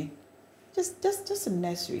nursery, just a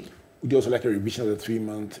nursery. Would you also like a revision of the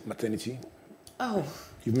 3-month maternity? Oh,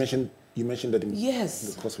 You mentioned that in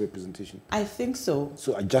yes, the course of your presentation. I think so.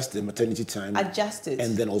 So adjust the maternity time. Adjust it.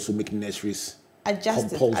 And then also make nurseries Adjust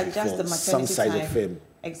compulsory the maternity some size time. of firm.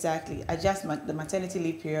 Exactly. Adjust the maternity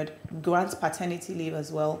leave period. Grant paternity leave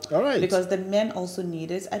as well. All right. Because the men also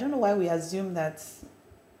need it. I don't know why we assume that.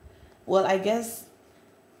 Well, I guess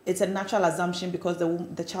it's a natural assumption because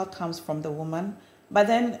the child comes from the woman. But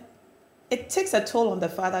then it takes a toll on the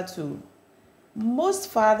father too. Most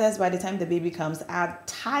fathers, by the time the baby comes, are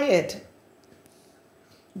tired.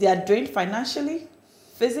 They are drained financially,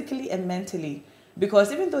 physically, and mentally.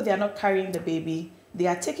 Because even though they are not carrying the baby, they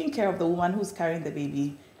are taking care of the woman who's carrying the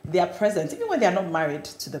baby. They are present, even when they are not married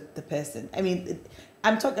to the person. I mean,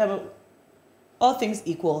 I'm talking about all things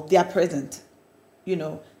equal. They are present.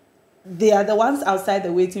 They are the ones outside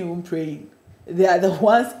the waiting room praying. They are the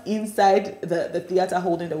ones inside the theater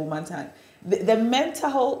holding the woman's hand. The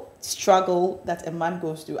mental struggle that a man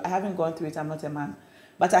goes through, I haven't gone through it, I'm not a man,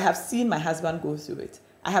 but I have seen my husband go through it.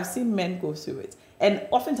 I have seen men go through it. And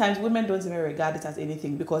oftentimes women don't even regard it as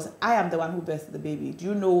anything because I am the one who birthed the baby. Do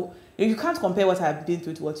you know, you can't compare what I've been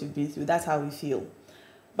through to what you've been through. That's how we feel.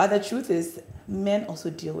 But the truth is, men also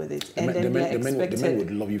deal with it. And then they're expected... The men would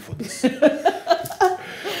love you for this.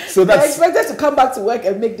 So they're expected to come back to work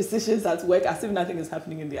and make decisions at work as if nothing is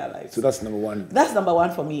happening in their lives. So that's number one. That's number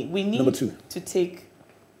one for me. We need number two, to take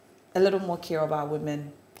a little more care of our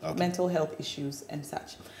women, mental health issues and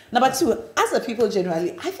such. Number two, as a people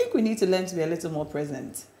generally, I think we need to learn to be a little more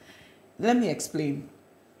present. Let me explain.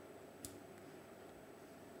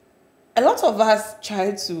 A lot of us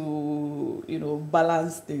try to,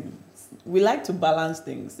 balance things. We like to balance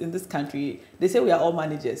things in this country. They say we are all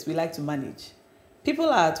managers. We like to manage. People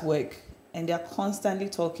are at work and they're constantly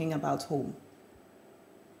talking about home.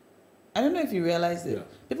 I don't know if you realize it. Yeah.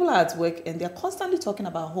 People are at work and they're constantly talking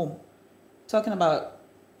about home. Talking about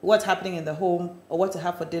what's happening in the home or what to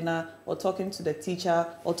have for dinner or talking to the teacher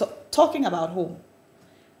or talking about home.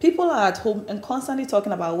 People are at home and constantly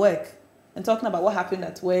talking about work and talking about what happened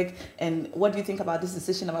at work and what do you think about this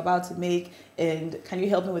decision I'm about to make and can you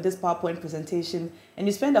help me with this PowerPoint presentation? And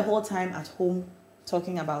you spend the whole time at home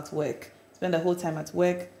talking about work. Spend the whole time at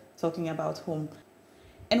work talking about home.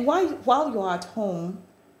 And while you're at home,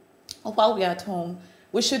 or while we're at home,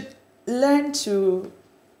 we should learn to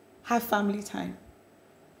have family time.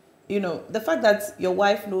 The fact that your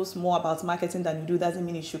wife knows more about marketing than you do doesn't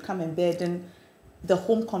mean you should come and burden the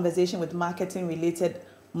home conversation with marketing-related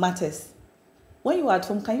matters. When you're at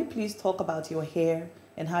home, can you please talk about your hair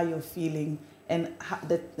and how you're feeling and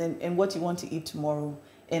what you want to eat tomorrow?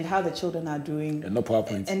 And how the children are doing. And not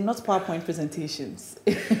PowerPoint. And not PowerPoint presentations.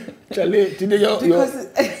 Charlie, today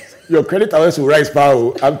your credit hours will rise,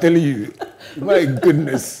 Pao. I'm telling you. My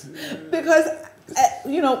goodness. Because,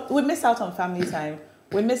 we miss out on family time.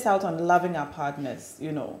 We miss out on loving our partners,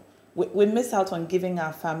 We miss out on giving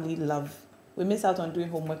our family love. We miss out on doing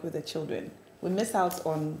homework with the children. We miss out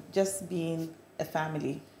on just being a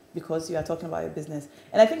family because you are talking about your business.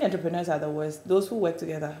 And I think entrepreneurs are the worst. Those who work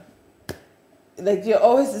together. Like you're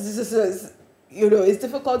always, it's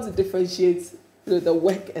difficult to differentiate the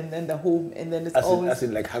work and then the home, and then it's as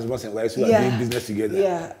in like husbands and wives who are doing business together.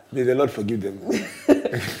 Yeah, may the Lord forgive them.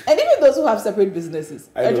 And even those who have separate businesses,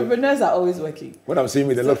 entrepreneurs are always working. What I'm saying,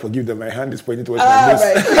 may the Lord forgive them. My hand is pointing towards my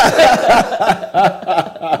lips.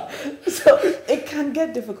 Right. So it can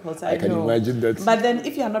get difficult. I can imagine that. But then,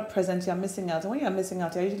 if you are not present, you are missing out. And when you are missing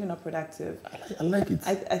out, you're usually not productive. I like it.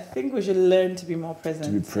 I think we should learn to be more present.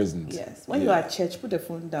 To be present. Yes. When you are at church, put the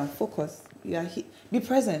phone down. Focus. Be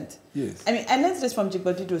present. Yes. I learned this from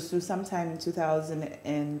Jigbodi Dosu sometime in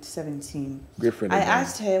 2017. Great friend. I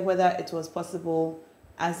asked her whether it was possible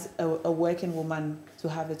as a working woman to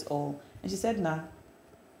have it all. And she said, nah,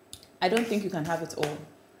 I don't think you can have it all.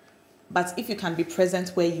 But if you can be present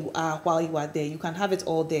where you are while you are there, you can have it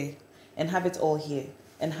all there and have it all here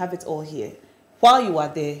and have it all here. While you are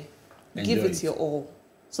there, give it your all.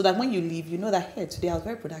 So that when you leave, you know that, hey, today I was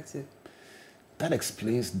very productive. That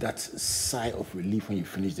explains that sigh of relief when you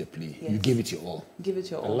finish the play. Yes. You give it your all. Give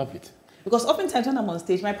it your all. I love it. Because oftentimes when I'm on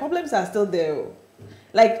stage, my problems are still there.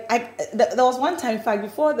 Like, there was one time, in fact,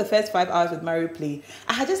 before the first 5 hours with Mario Play,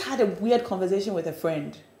 I had just had a weird conversation with a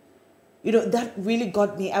friend. That really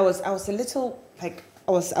got me. I was a little, like,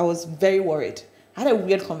 I was very worried. I had a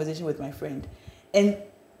weird conversation with my friend. And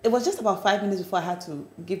it was just about 5 minutes before I had to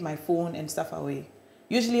give my phone and stuff away.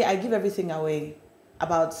 Usually, I give everything away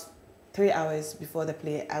about 3 hours before the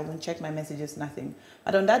play. I won't check my messages, nothing.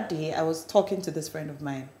 But on that day, I was talking to this friend of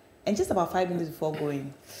mine. And just about 5 minutes before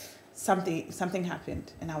going, something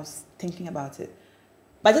happened. And I was thinking about it.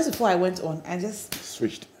 But just before I went on, I just...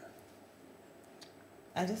 switched.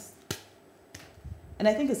 And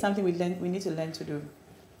I think it's something we need to learn to do.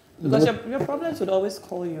 Because your problems would always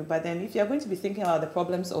call you. But then if you're going to be thinking about the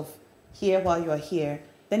problems of here while you are here,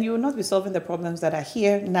 then you will not be solving the problems that are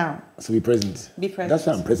here now. So be present. Be present. That's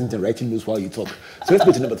why I'm present and writing news while you talk. So let's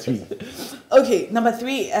go to number 3. Okay, number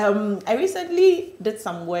 3. I recently did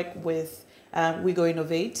some work with We Go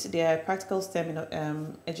Innovate. They're a practical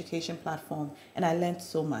STEM education platform, and I learned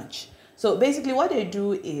so much. So basically what they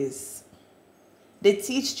do is they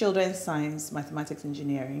teach children science, mathematics,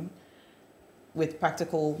 engineering with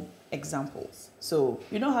practical examples. So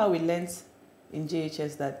you know how we learned in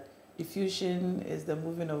JHS that diffusion is the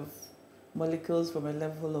moving of molecules from a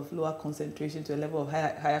level of lower concentration to a level of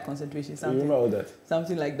higher concentration. Something, you remember all that?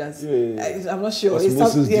 Something like that. Yeah. I'm not sure.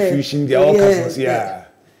 Osmosis, diffusion, they're all cousins. Yeah.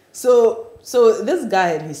 So this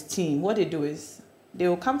guy and his team, what they do is they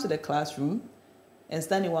will come to the classroom and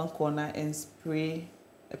stand in one corner and spray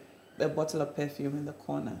a bottle of perfume in the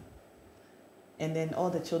corner. And then all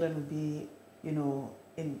the children will be,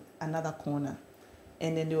 in another corner.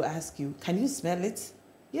 And then they'll ask you, can you smell it?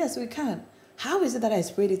 Yes, we can. How is it that I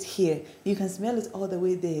sprayed it here? You can smell it all the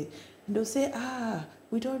way there. And they'll say,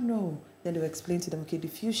 We don't know. Then they will explain to them, okay,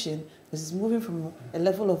 diffusion, this is moving from a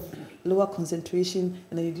level of lower concentration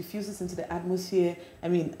and then it diffuses into the atmosphere. I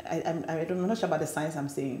mean, I'm not sure about the science I'm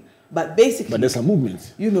saying, but basically... But there's a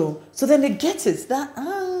movement. You know, so then they get it.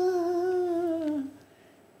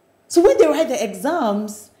 So when they write the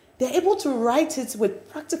exams, they're able to write it with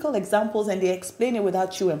practical examples and they explain it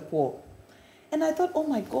without chew and pour. And I thought, oh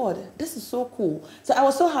my God, this is so cool. So I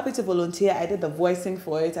was so happy to volunteer. I did the voicing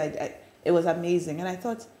for it. It was amazing. And I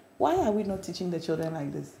thought, why are we not teaching the children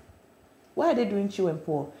like this? Why are they doing chew and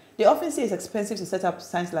pour? They often say it's expensive to set up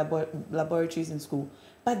science laboratories in school,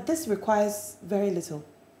 but this requires very little.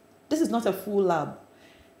 This is not a full lab.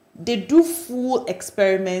 They do full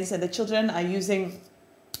experiments and the children are using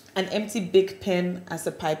an empty big pen as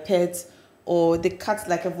a pipette, or they cut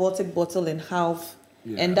like a Vortic bottle in half,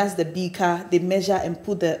 and that's the beaker. They measure and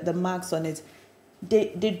put the marks on it.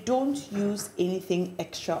 They don't use anything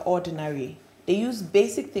extraordinary. They use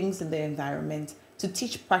basic things in the environment to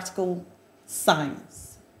teach practical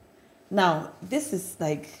science. Now, this is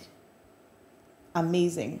like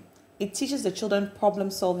amazing. It teaches the children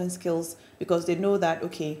problem-solving skills because they know that,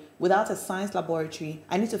 okay, without a science laboratory,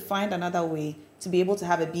 I need to find another way to be able to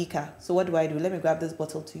have a beaker. So what do? Let me grab this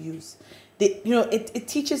bottle to use. It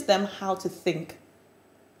teaches them how to think.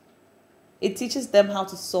 It teaches them how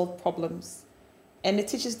to solve problems. And it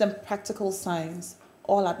teaches them practical science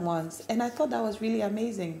all at once. And I thought that was really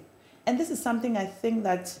amazing. And this is something I think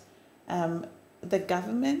that the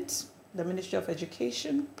government, the Ministry of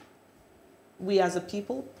Education, we as a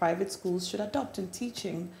people, private schools should adopt in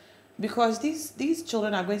teaching, because these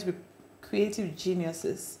children are going to be creative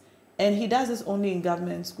geniuses. And he does this only in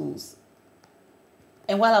government schools.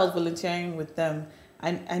 And while I was volunteering with them,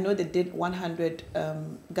 I know they did 100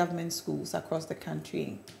 government schools across the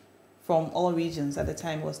country from all regions. At the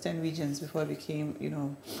time, it was 10 regions before it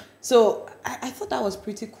became, So I thought that was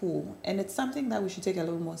pretty cool. And it's something that we should take a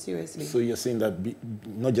little more seriously. So you're saying that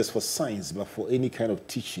not just for science, but for any kind of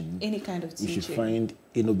teaching. Any kind of teaching. We should find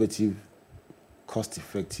innovative,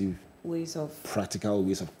 cost-effective, practical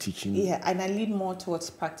ways of teaching. Yeah, and I lean more towards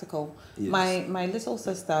practical. Yes. My little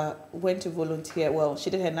sister went to volunteer. Well, she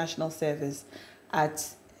did her national service at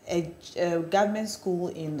a government school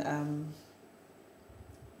in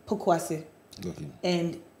Pokwase. Okay.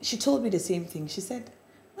 And she told me the same thing. She said,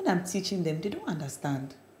 when I'm teaching them, they don't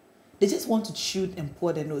understand. They just want to shoot and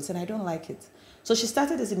pour their notes, and I don't like it. So she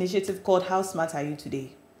started this initiative called How Smart Are You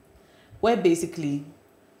Today? Where basically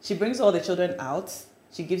she brings all the children out,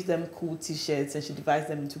 she gives them cool t-shirts and she divides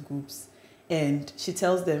them into groups. And she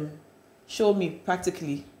tells them, show me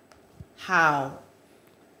practically how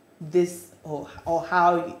this or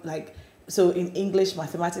how, like, so in English,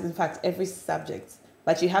 mathematics, in fact, every subject.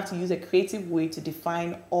 But you have to use a creative way to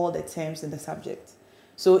define all the terms in the subject.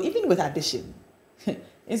 So even with addition,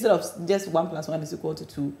 instead of just 1 + 1 is equal to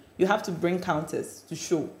 2, you have to bring counters to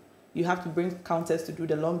show. You have to bring counters to do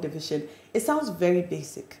the long division. It sounds very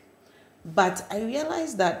basic. But I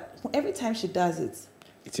realized that every time she does it,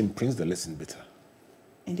 it imprints the lesson better.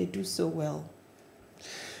 And they do so well.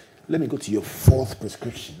 Let me go to your fourth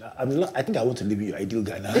prescription. I think I want to leave you your ideal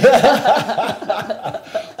guy now.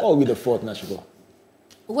 What will be the fourth, Nashiko?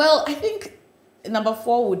 Well, I think number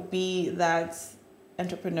 4 would be that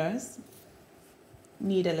entrepreneurs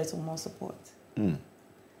need a little more support.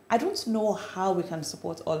 I don't know how we can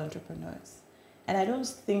support all entrepreneurs. And I don't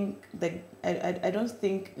think that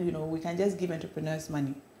we can just give entrepreneurs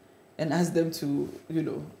money and ask them to,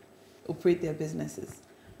 operate their businesses.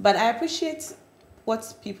 But I appreciate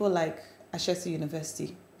what people like Ashesi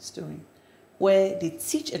University is doing, where they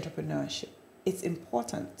teach entrepreneurship. It's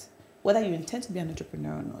important, whether you intend to be an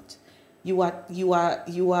entrepreneur or not. You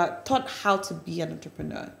are taught how to be an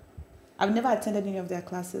entrepreneur. I've never attended any of their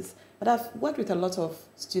classes, but I've worked with a lot of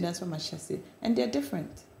students from Ashesi, and they're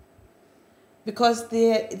different. Because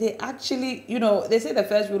they actually, they say the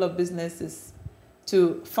first rule of business is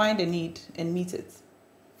to find a need and meet it,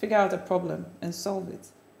 figure out a problem and solve it.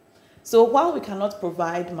 So while we cannot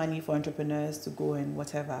provide money for entrepreneurs to go and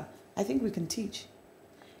whatever, I think we can teach.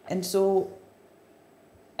 And so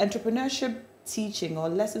entrepreneurship teaching or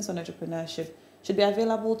lessons on entrepreneurship should be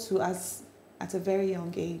available to us at a very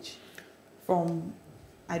young age from,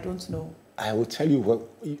 I don't know. I will tell you what,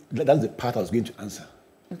 that's the part I was going to answer.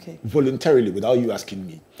 Okay. Voluntarily, without you asking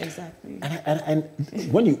me. Exactly. And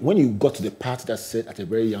when you got to the part that said at a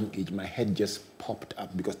very young age, my head just popped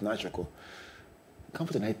up because Nashiko,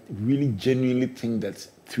 Comfort and I really genuinely think that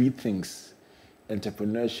 3 things: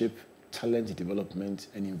 entrepreneurship, talent development,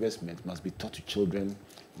 and investment must be taught to children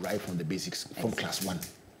right from the basics, from class 1.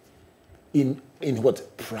 In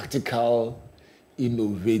what? Practical,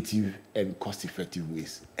 innovative and cost-effective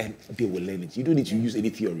ways, and they will learn it. You don't need to use any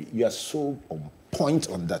theory. You are so on point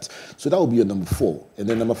on that. So that will be your number 4. And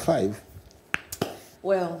then number 5.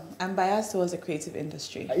 Well, I'm biased towards the creative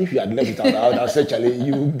industry. If you had left it out, I would have said, Charlie,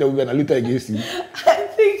 there will be a little against you.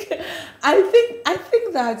 I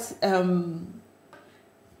think that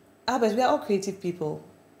Albert, we are all creative people.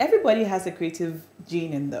 Everybody has a creative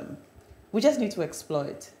gene in them. We just need to explore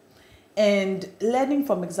it. And learning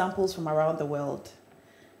from examples from around the world,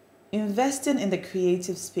 investing in the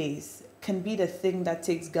creative space can be the thing that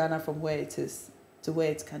takes Ghana from where it is to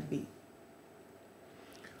where it can be.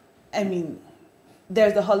 I mean,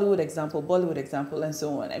 there's the Hollywood example, Bollywood example, and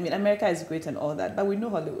so on. I mean, America is great and all that, but we know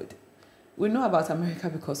Hollywood. We know about America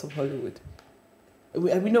because of Hollywood.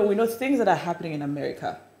 We know things that are happening in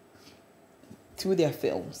America through their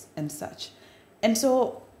films and such. And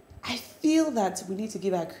so I feel that we need to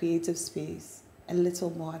give our creative space a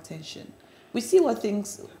little more attention. We see what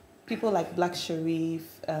things people like Black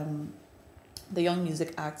Sharif, the young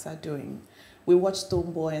music acts are doing. We watch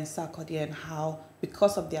Stonebwoy and Sarkodie and how,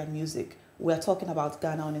 because of their music, we're talking about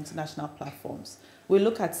Ghana on international platforms. We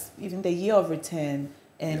look at even the Year of Return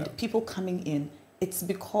and people coming in. It's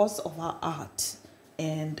because of our art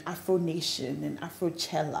and Afro Nation and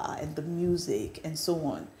Afrochella and the music and so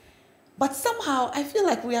on. But somehow I feel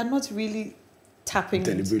like we are not really tapping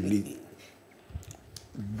deliberately.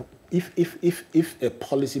 If a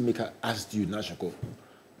policymaker asked you, Nashako,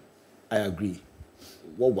 I agree.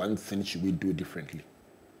 What one thing should we do differently?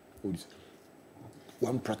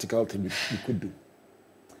 One practical thing we could do.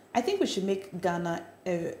 I think we should make Ghana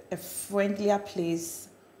a friendlier place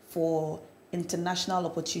for international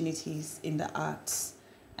opportunities in the arts.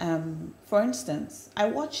 For instance, I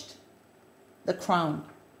watched The Crown,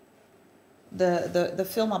 the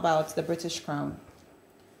film about the British Crown.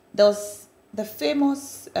 There was the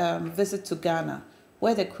famous visit to Ghana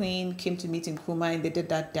where the Queen came to meet Nkrumah and they did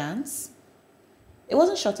that dance. It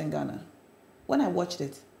wasn't shot in Ghana. When I watched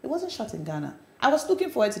it, it wasn't shot in Ghana. I was looking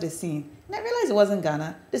forward to the scene, and I realized it wasn't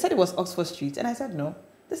Ghana. They said it was Oxford Street, and I said, no,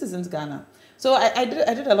 this isn't Ghana. So I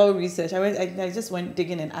did a lot of research. I just went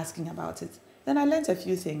digging and asking about it. Then I learned a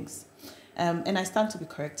few things, and I stand to be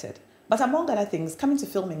corrected. But among other things, coming to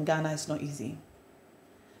film in Ghana is not easy.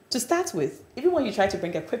 To start with, even when you try to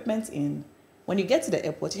bring equipment in, when you get to the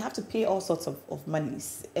airport, you have to pay all sorts of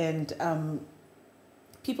monies. And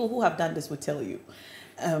people who have done this will tell you.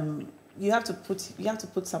 You have to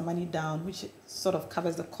put some money down, which sort of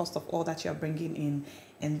covers the cost of all that you're bringing in.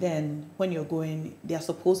 And then when you're going, they are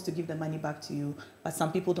supposed to give the money back to you, but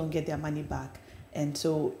some people don't get their money back. And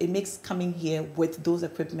so it makes coming here with those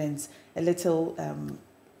equipments a little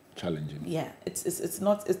challenging. Yeah, it's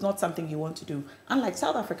not something you want to do. Unlike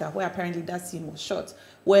South Africa, where apparently that scene was shot,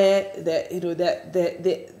 where there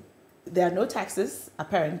are no taxes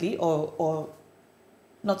apparently, or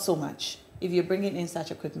not so much. If you're bringing in such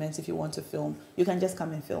equipment, if you want to film, you can just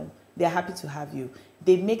come and film. They're happy to have you.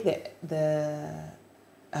 They make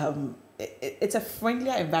it's a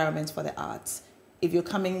friendlier environment for the arts if you're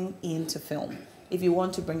coming in to film. If you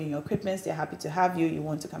want to bring in your equipment, they're happy to have you. You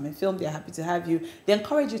want to come and film, they're happy to have you. They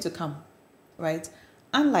encourage you to come, right?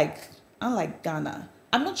 Unlike Ghana,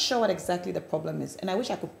 I'm not sure what exactly the problem is, and I wish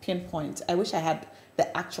I could pinpoint. I wish I had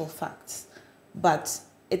the actual facts, but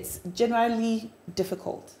it's generally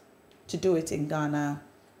difficult to do it in Ghana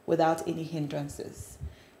without any hindrances.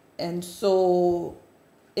 And so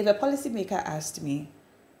if a policymaker asked me,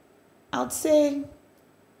 I would say,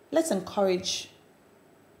 let's encourage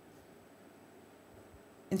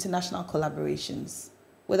international collaborations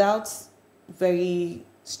without very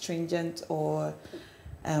stringent or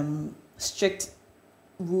strict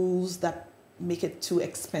rules that make it too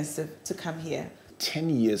expensive to come here. 10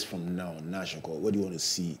 years from now, Nashako, what do you want to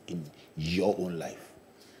see in your own life?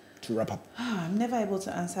 To wrap up. I'm never able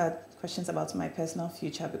to answer questions about my personal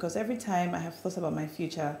future because every time I have thoughts about my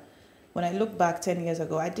future, when I look back 10 years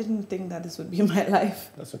ago, I didn't think that this would be my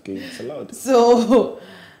life. That's okay, it's allowed. So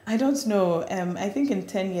I don't know. I think in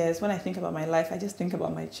 10 years, when I think about my life, I just think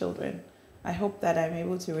about my children. I hope that I'm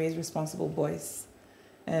able to raise responsible boys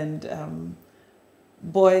and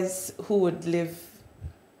boys who would live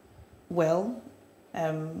well,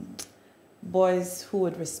 boys who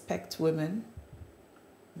would respect women,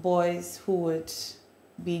 boys who would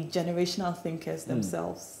be generational thinkers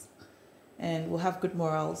themselves and will have good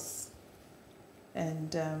morals,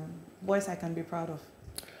 and boys I can be proud of.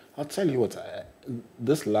 I'll tell you what,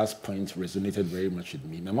 this last point resonated very much with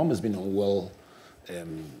me. My mom has been unwell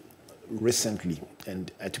recently,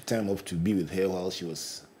 and I took time off to be with her while she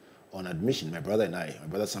was on admission. My brother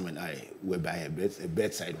Sam and I were by her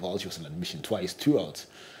bedside while she was on admission twice throughout.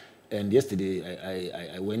 And yesterday,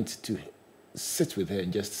 I went to sit with her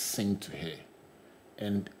and just sing to her.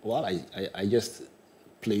 And while I just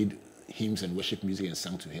played hymns and worship music and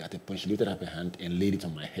sang to her, at a point she lifted up her hand and laid it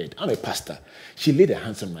on my head. I'm a pastor. She laid her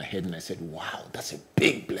hands on my head and I said, wow, that's a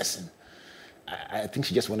big blessing. I think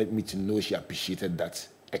she just wanted me to know she appreciated that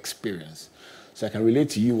experience. So I can relate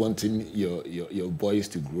to you wanting your boys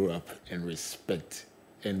to grow up and respect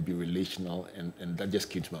and be relational, and that just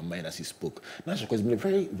came to my mind as you spoke. Now, it's been a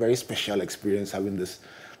very, very special experience having this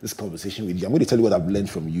conversation with you. I'm going to tell you what I've learned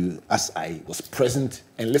from you as I was present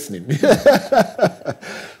and listening.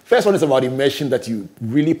 First one is about immersion, that you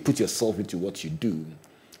really put yourself into what you do,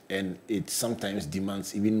 and it sometimes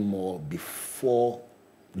demands even more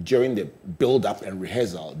during the build-up and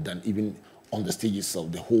rehearsal than even on the stage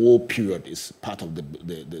itself. The whole period is part of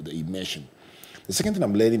the immersion. The second thing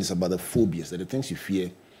I'm learning is about the phobias, that the things you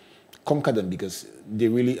fear, conquer them, because they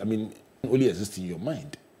really, only exist in your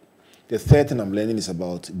mind. The third thing I'm learning is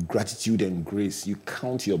about gratitude and grace. You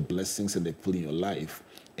count your blessings and they put in your life,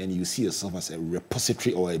 and you see yourself as a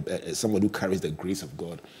repository or someone who carries the grace of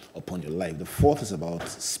God upon your life. The fourth is about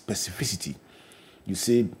specificity. You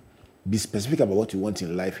say, be specific about what you want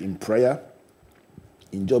in life, in prayer,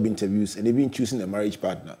 in job interviews, and even choosing a marriage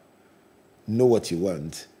partner. Know what you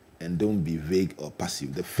want and don't be vague or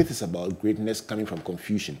passive. The fifth is about greatness coming from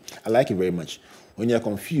confusion. I like it very much. When you're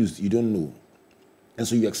confused, you don't know. And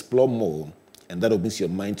so you explore more, and that opens your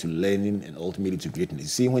mind to learning and ultimately to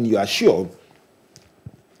greatness. See, when you are sure,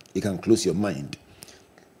 you can close your mind.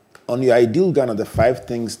 On your ideal Ghana, the 5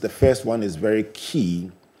 things, the first one is very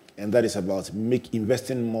key, and that is about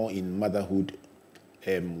investing more in motherhood,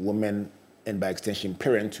 women, and by extension,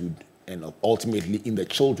 parenthood, and ultimately in the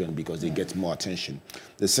children, because they get more attention.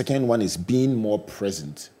 The second one is being more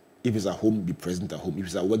present. If it's at home, be present at home. If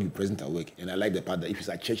it's at work, be present at work. And I like the part that if it's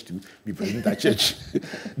at church too, be present at church.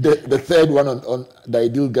 The third one on the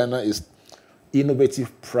ideal Ghana is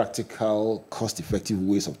innovative, practical, cost-effective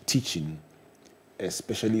ways of teaching,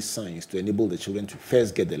 especially science, to enable the children to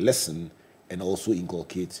first get the lesson and also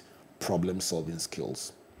inculcate problem-solving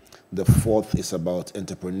skills. The fourth is about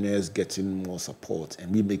entrepreneurs getting more support and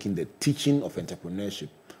we making the teaching of entrepreneurship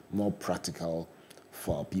more practical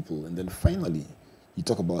for our people. And then finally, you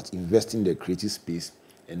talk about investing in the creative space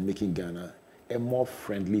and making Ghana a more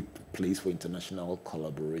friendly place for international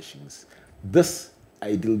collaborations. This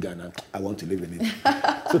ideal Ghana, I want to live in it.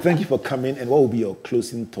 So thank you for coming. And what will be your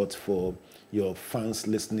closing thoughts for your fans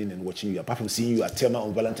listening and watching you, apart from seeing you at Tema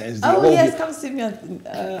on Valentine's Day? Oh, yes, come see me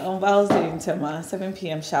on Val's Day in Tema, 7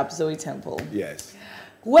 p.m. sharp, Zoe Temple. Yes.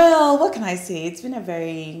 Well, what can I say? It's been a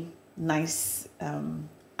very nice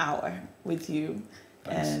hour with you.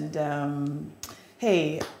 Thanks. And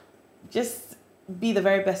hey, just be the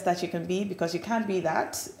very best that you can be, because you can't be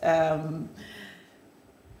that.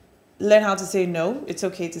 Learn how to say no. It's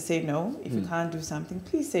okay to say no. If you can't do something,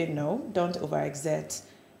 please say no. Don't overexert.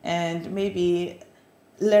 And maybe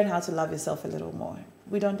learn how to love yourself a little more.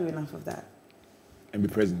 We don't do enough of that. And be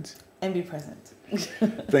present. And be present.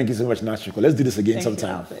 Thank you so much, Nachiko. Let's do this again Thank sometime.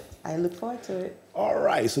 You, Albert. I look forward to it. All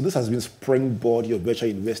right. So this has been Springboard, your virtual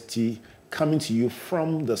university, coming to you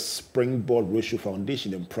from the Springboard Roadshow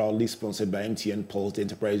Foundation and proudly sponsored by MTN Pulse, the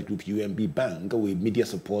Enterprise Group, UMB Bank, with media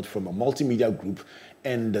support from a multimedia group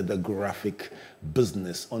and the graphic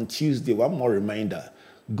business. On Tuesday, one more reminder,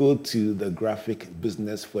 go to the graphic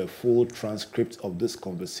business for a full transcript of this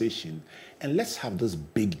conversation, and let's have this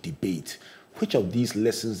big debate. Which of these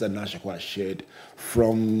lessons that Nachiko has shared,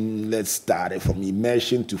 from, let's start it, from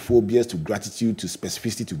immersion to phobias to gratitude to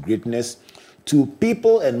specificity to greatness, to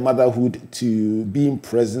people and motherhood, to being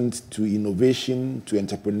present, to innovation, to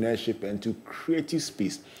entrepreneurship, and to creative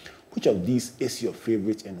space, which of these is your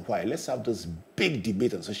favorite and why? Let's have this big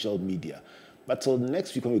debate on social media. But till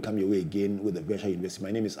next week when we come your way again with the Virtual University,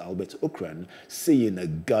 my name is Albert Okran,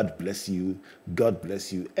 saying God bless you,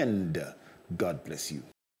 and God bless you.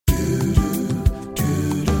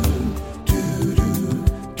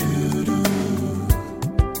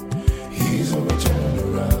 He's on a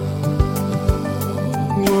turnaround.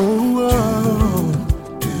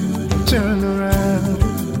 Turn around.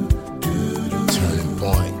 Turning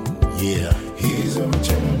point. Yeah. He's on a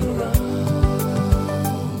turnaround.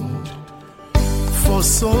 For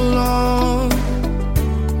so long,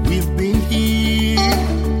 we've been here.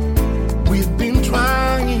 We've been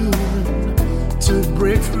trying to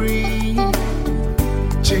break free.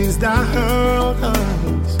 Chains that hurt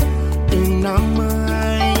us in our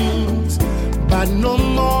minds. But no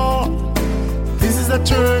more. This is a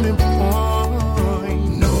turning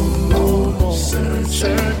point. No more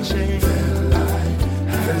searching.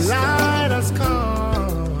 The light has come.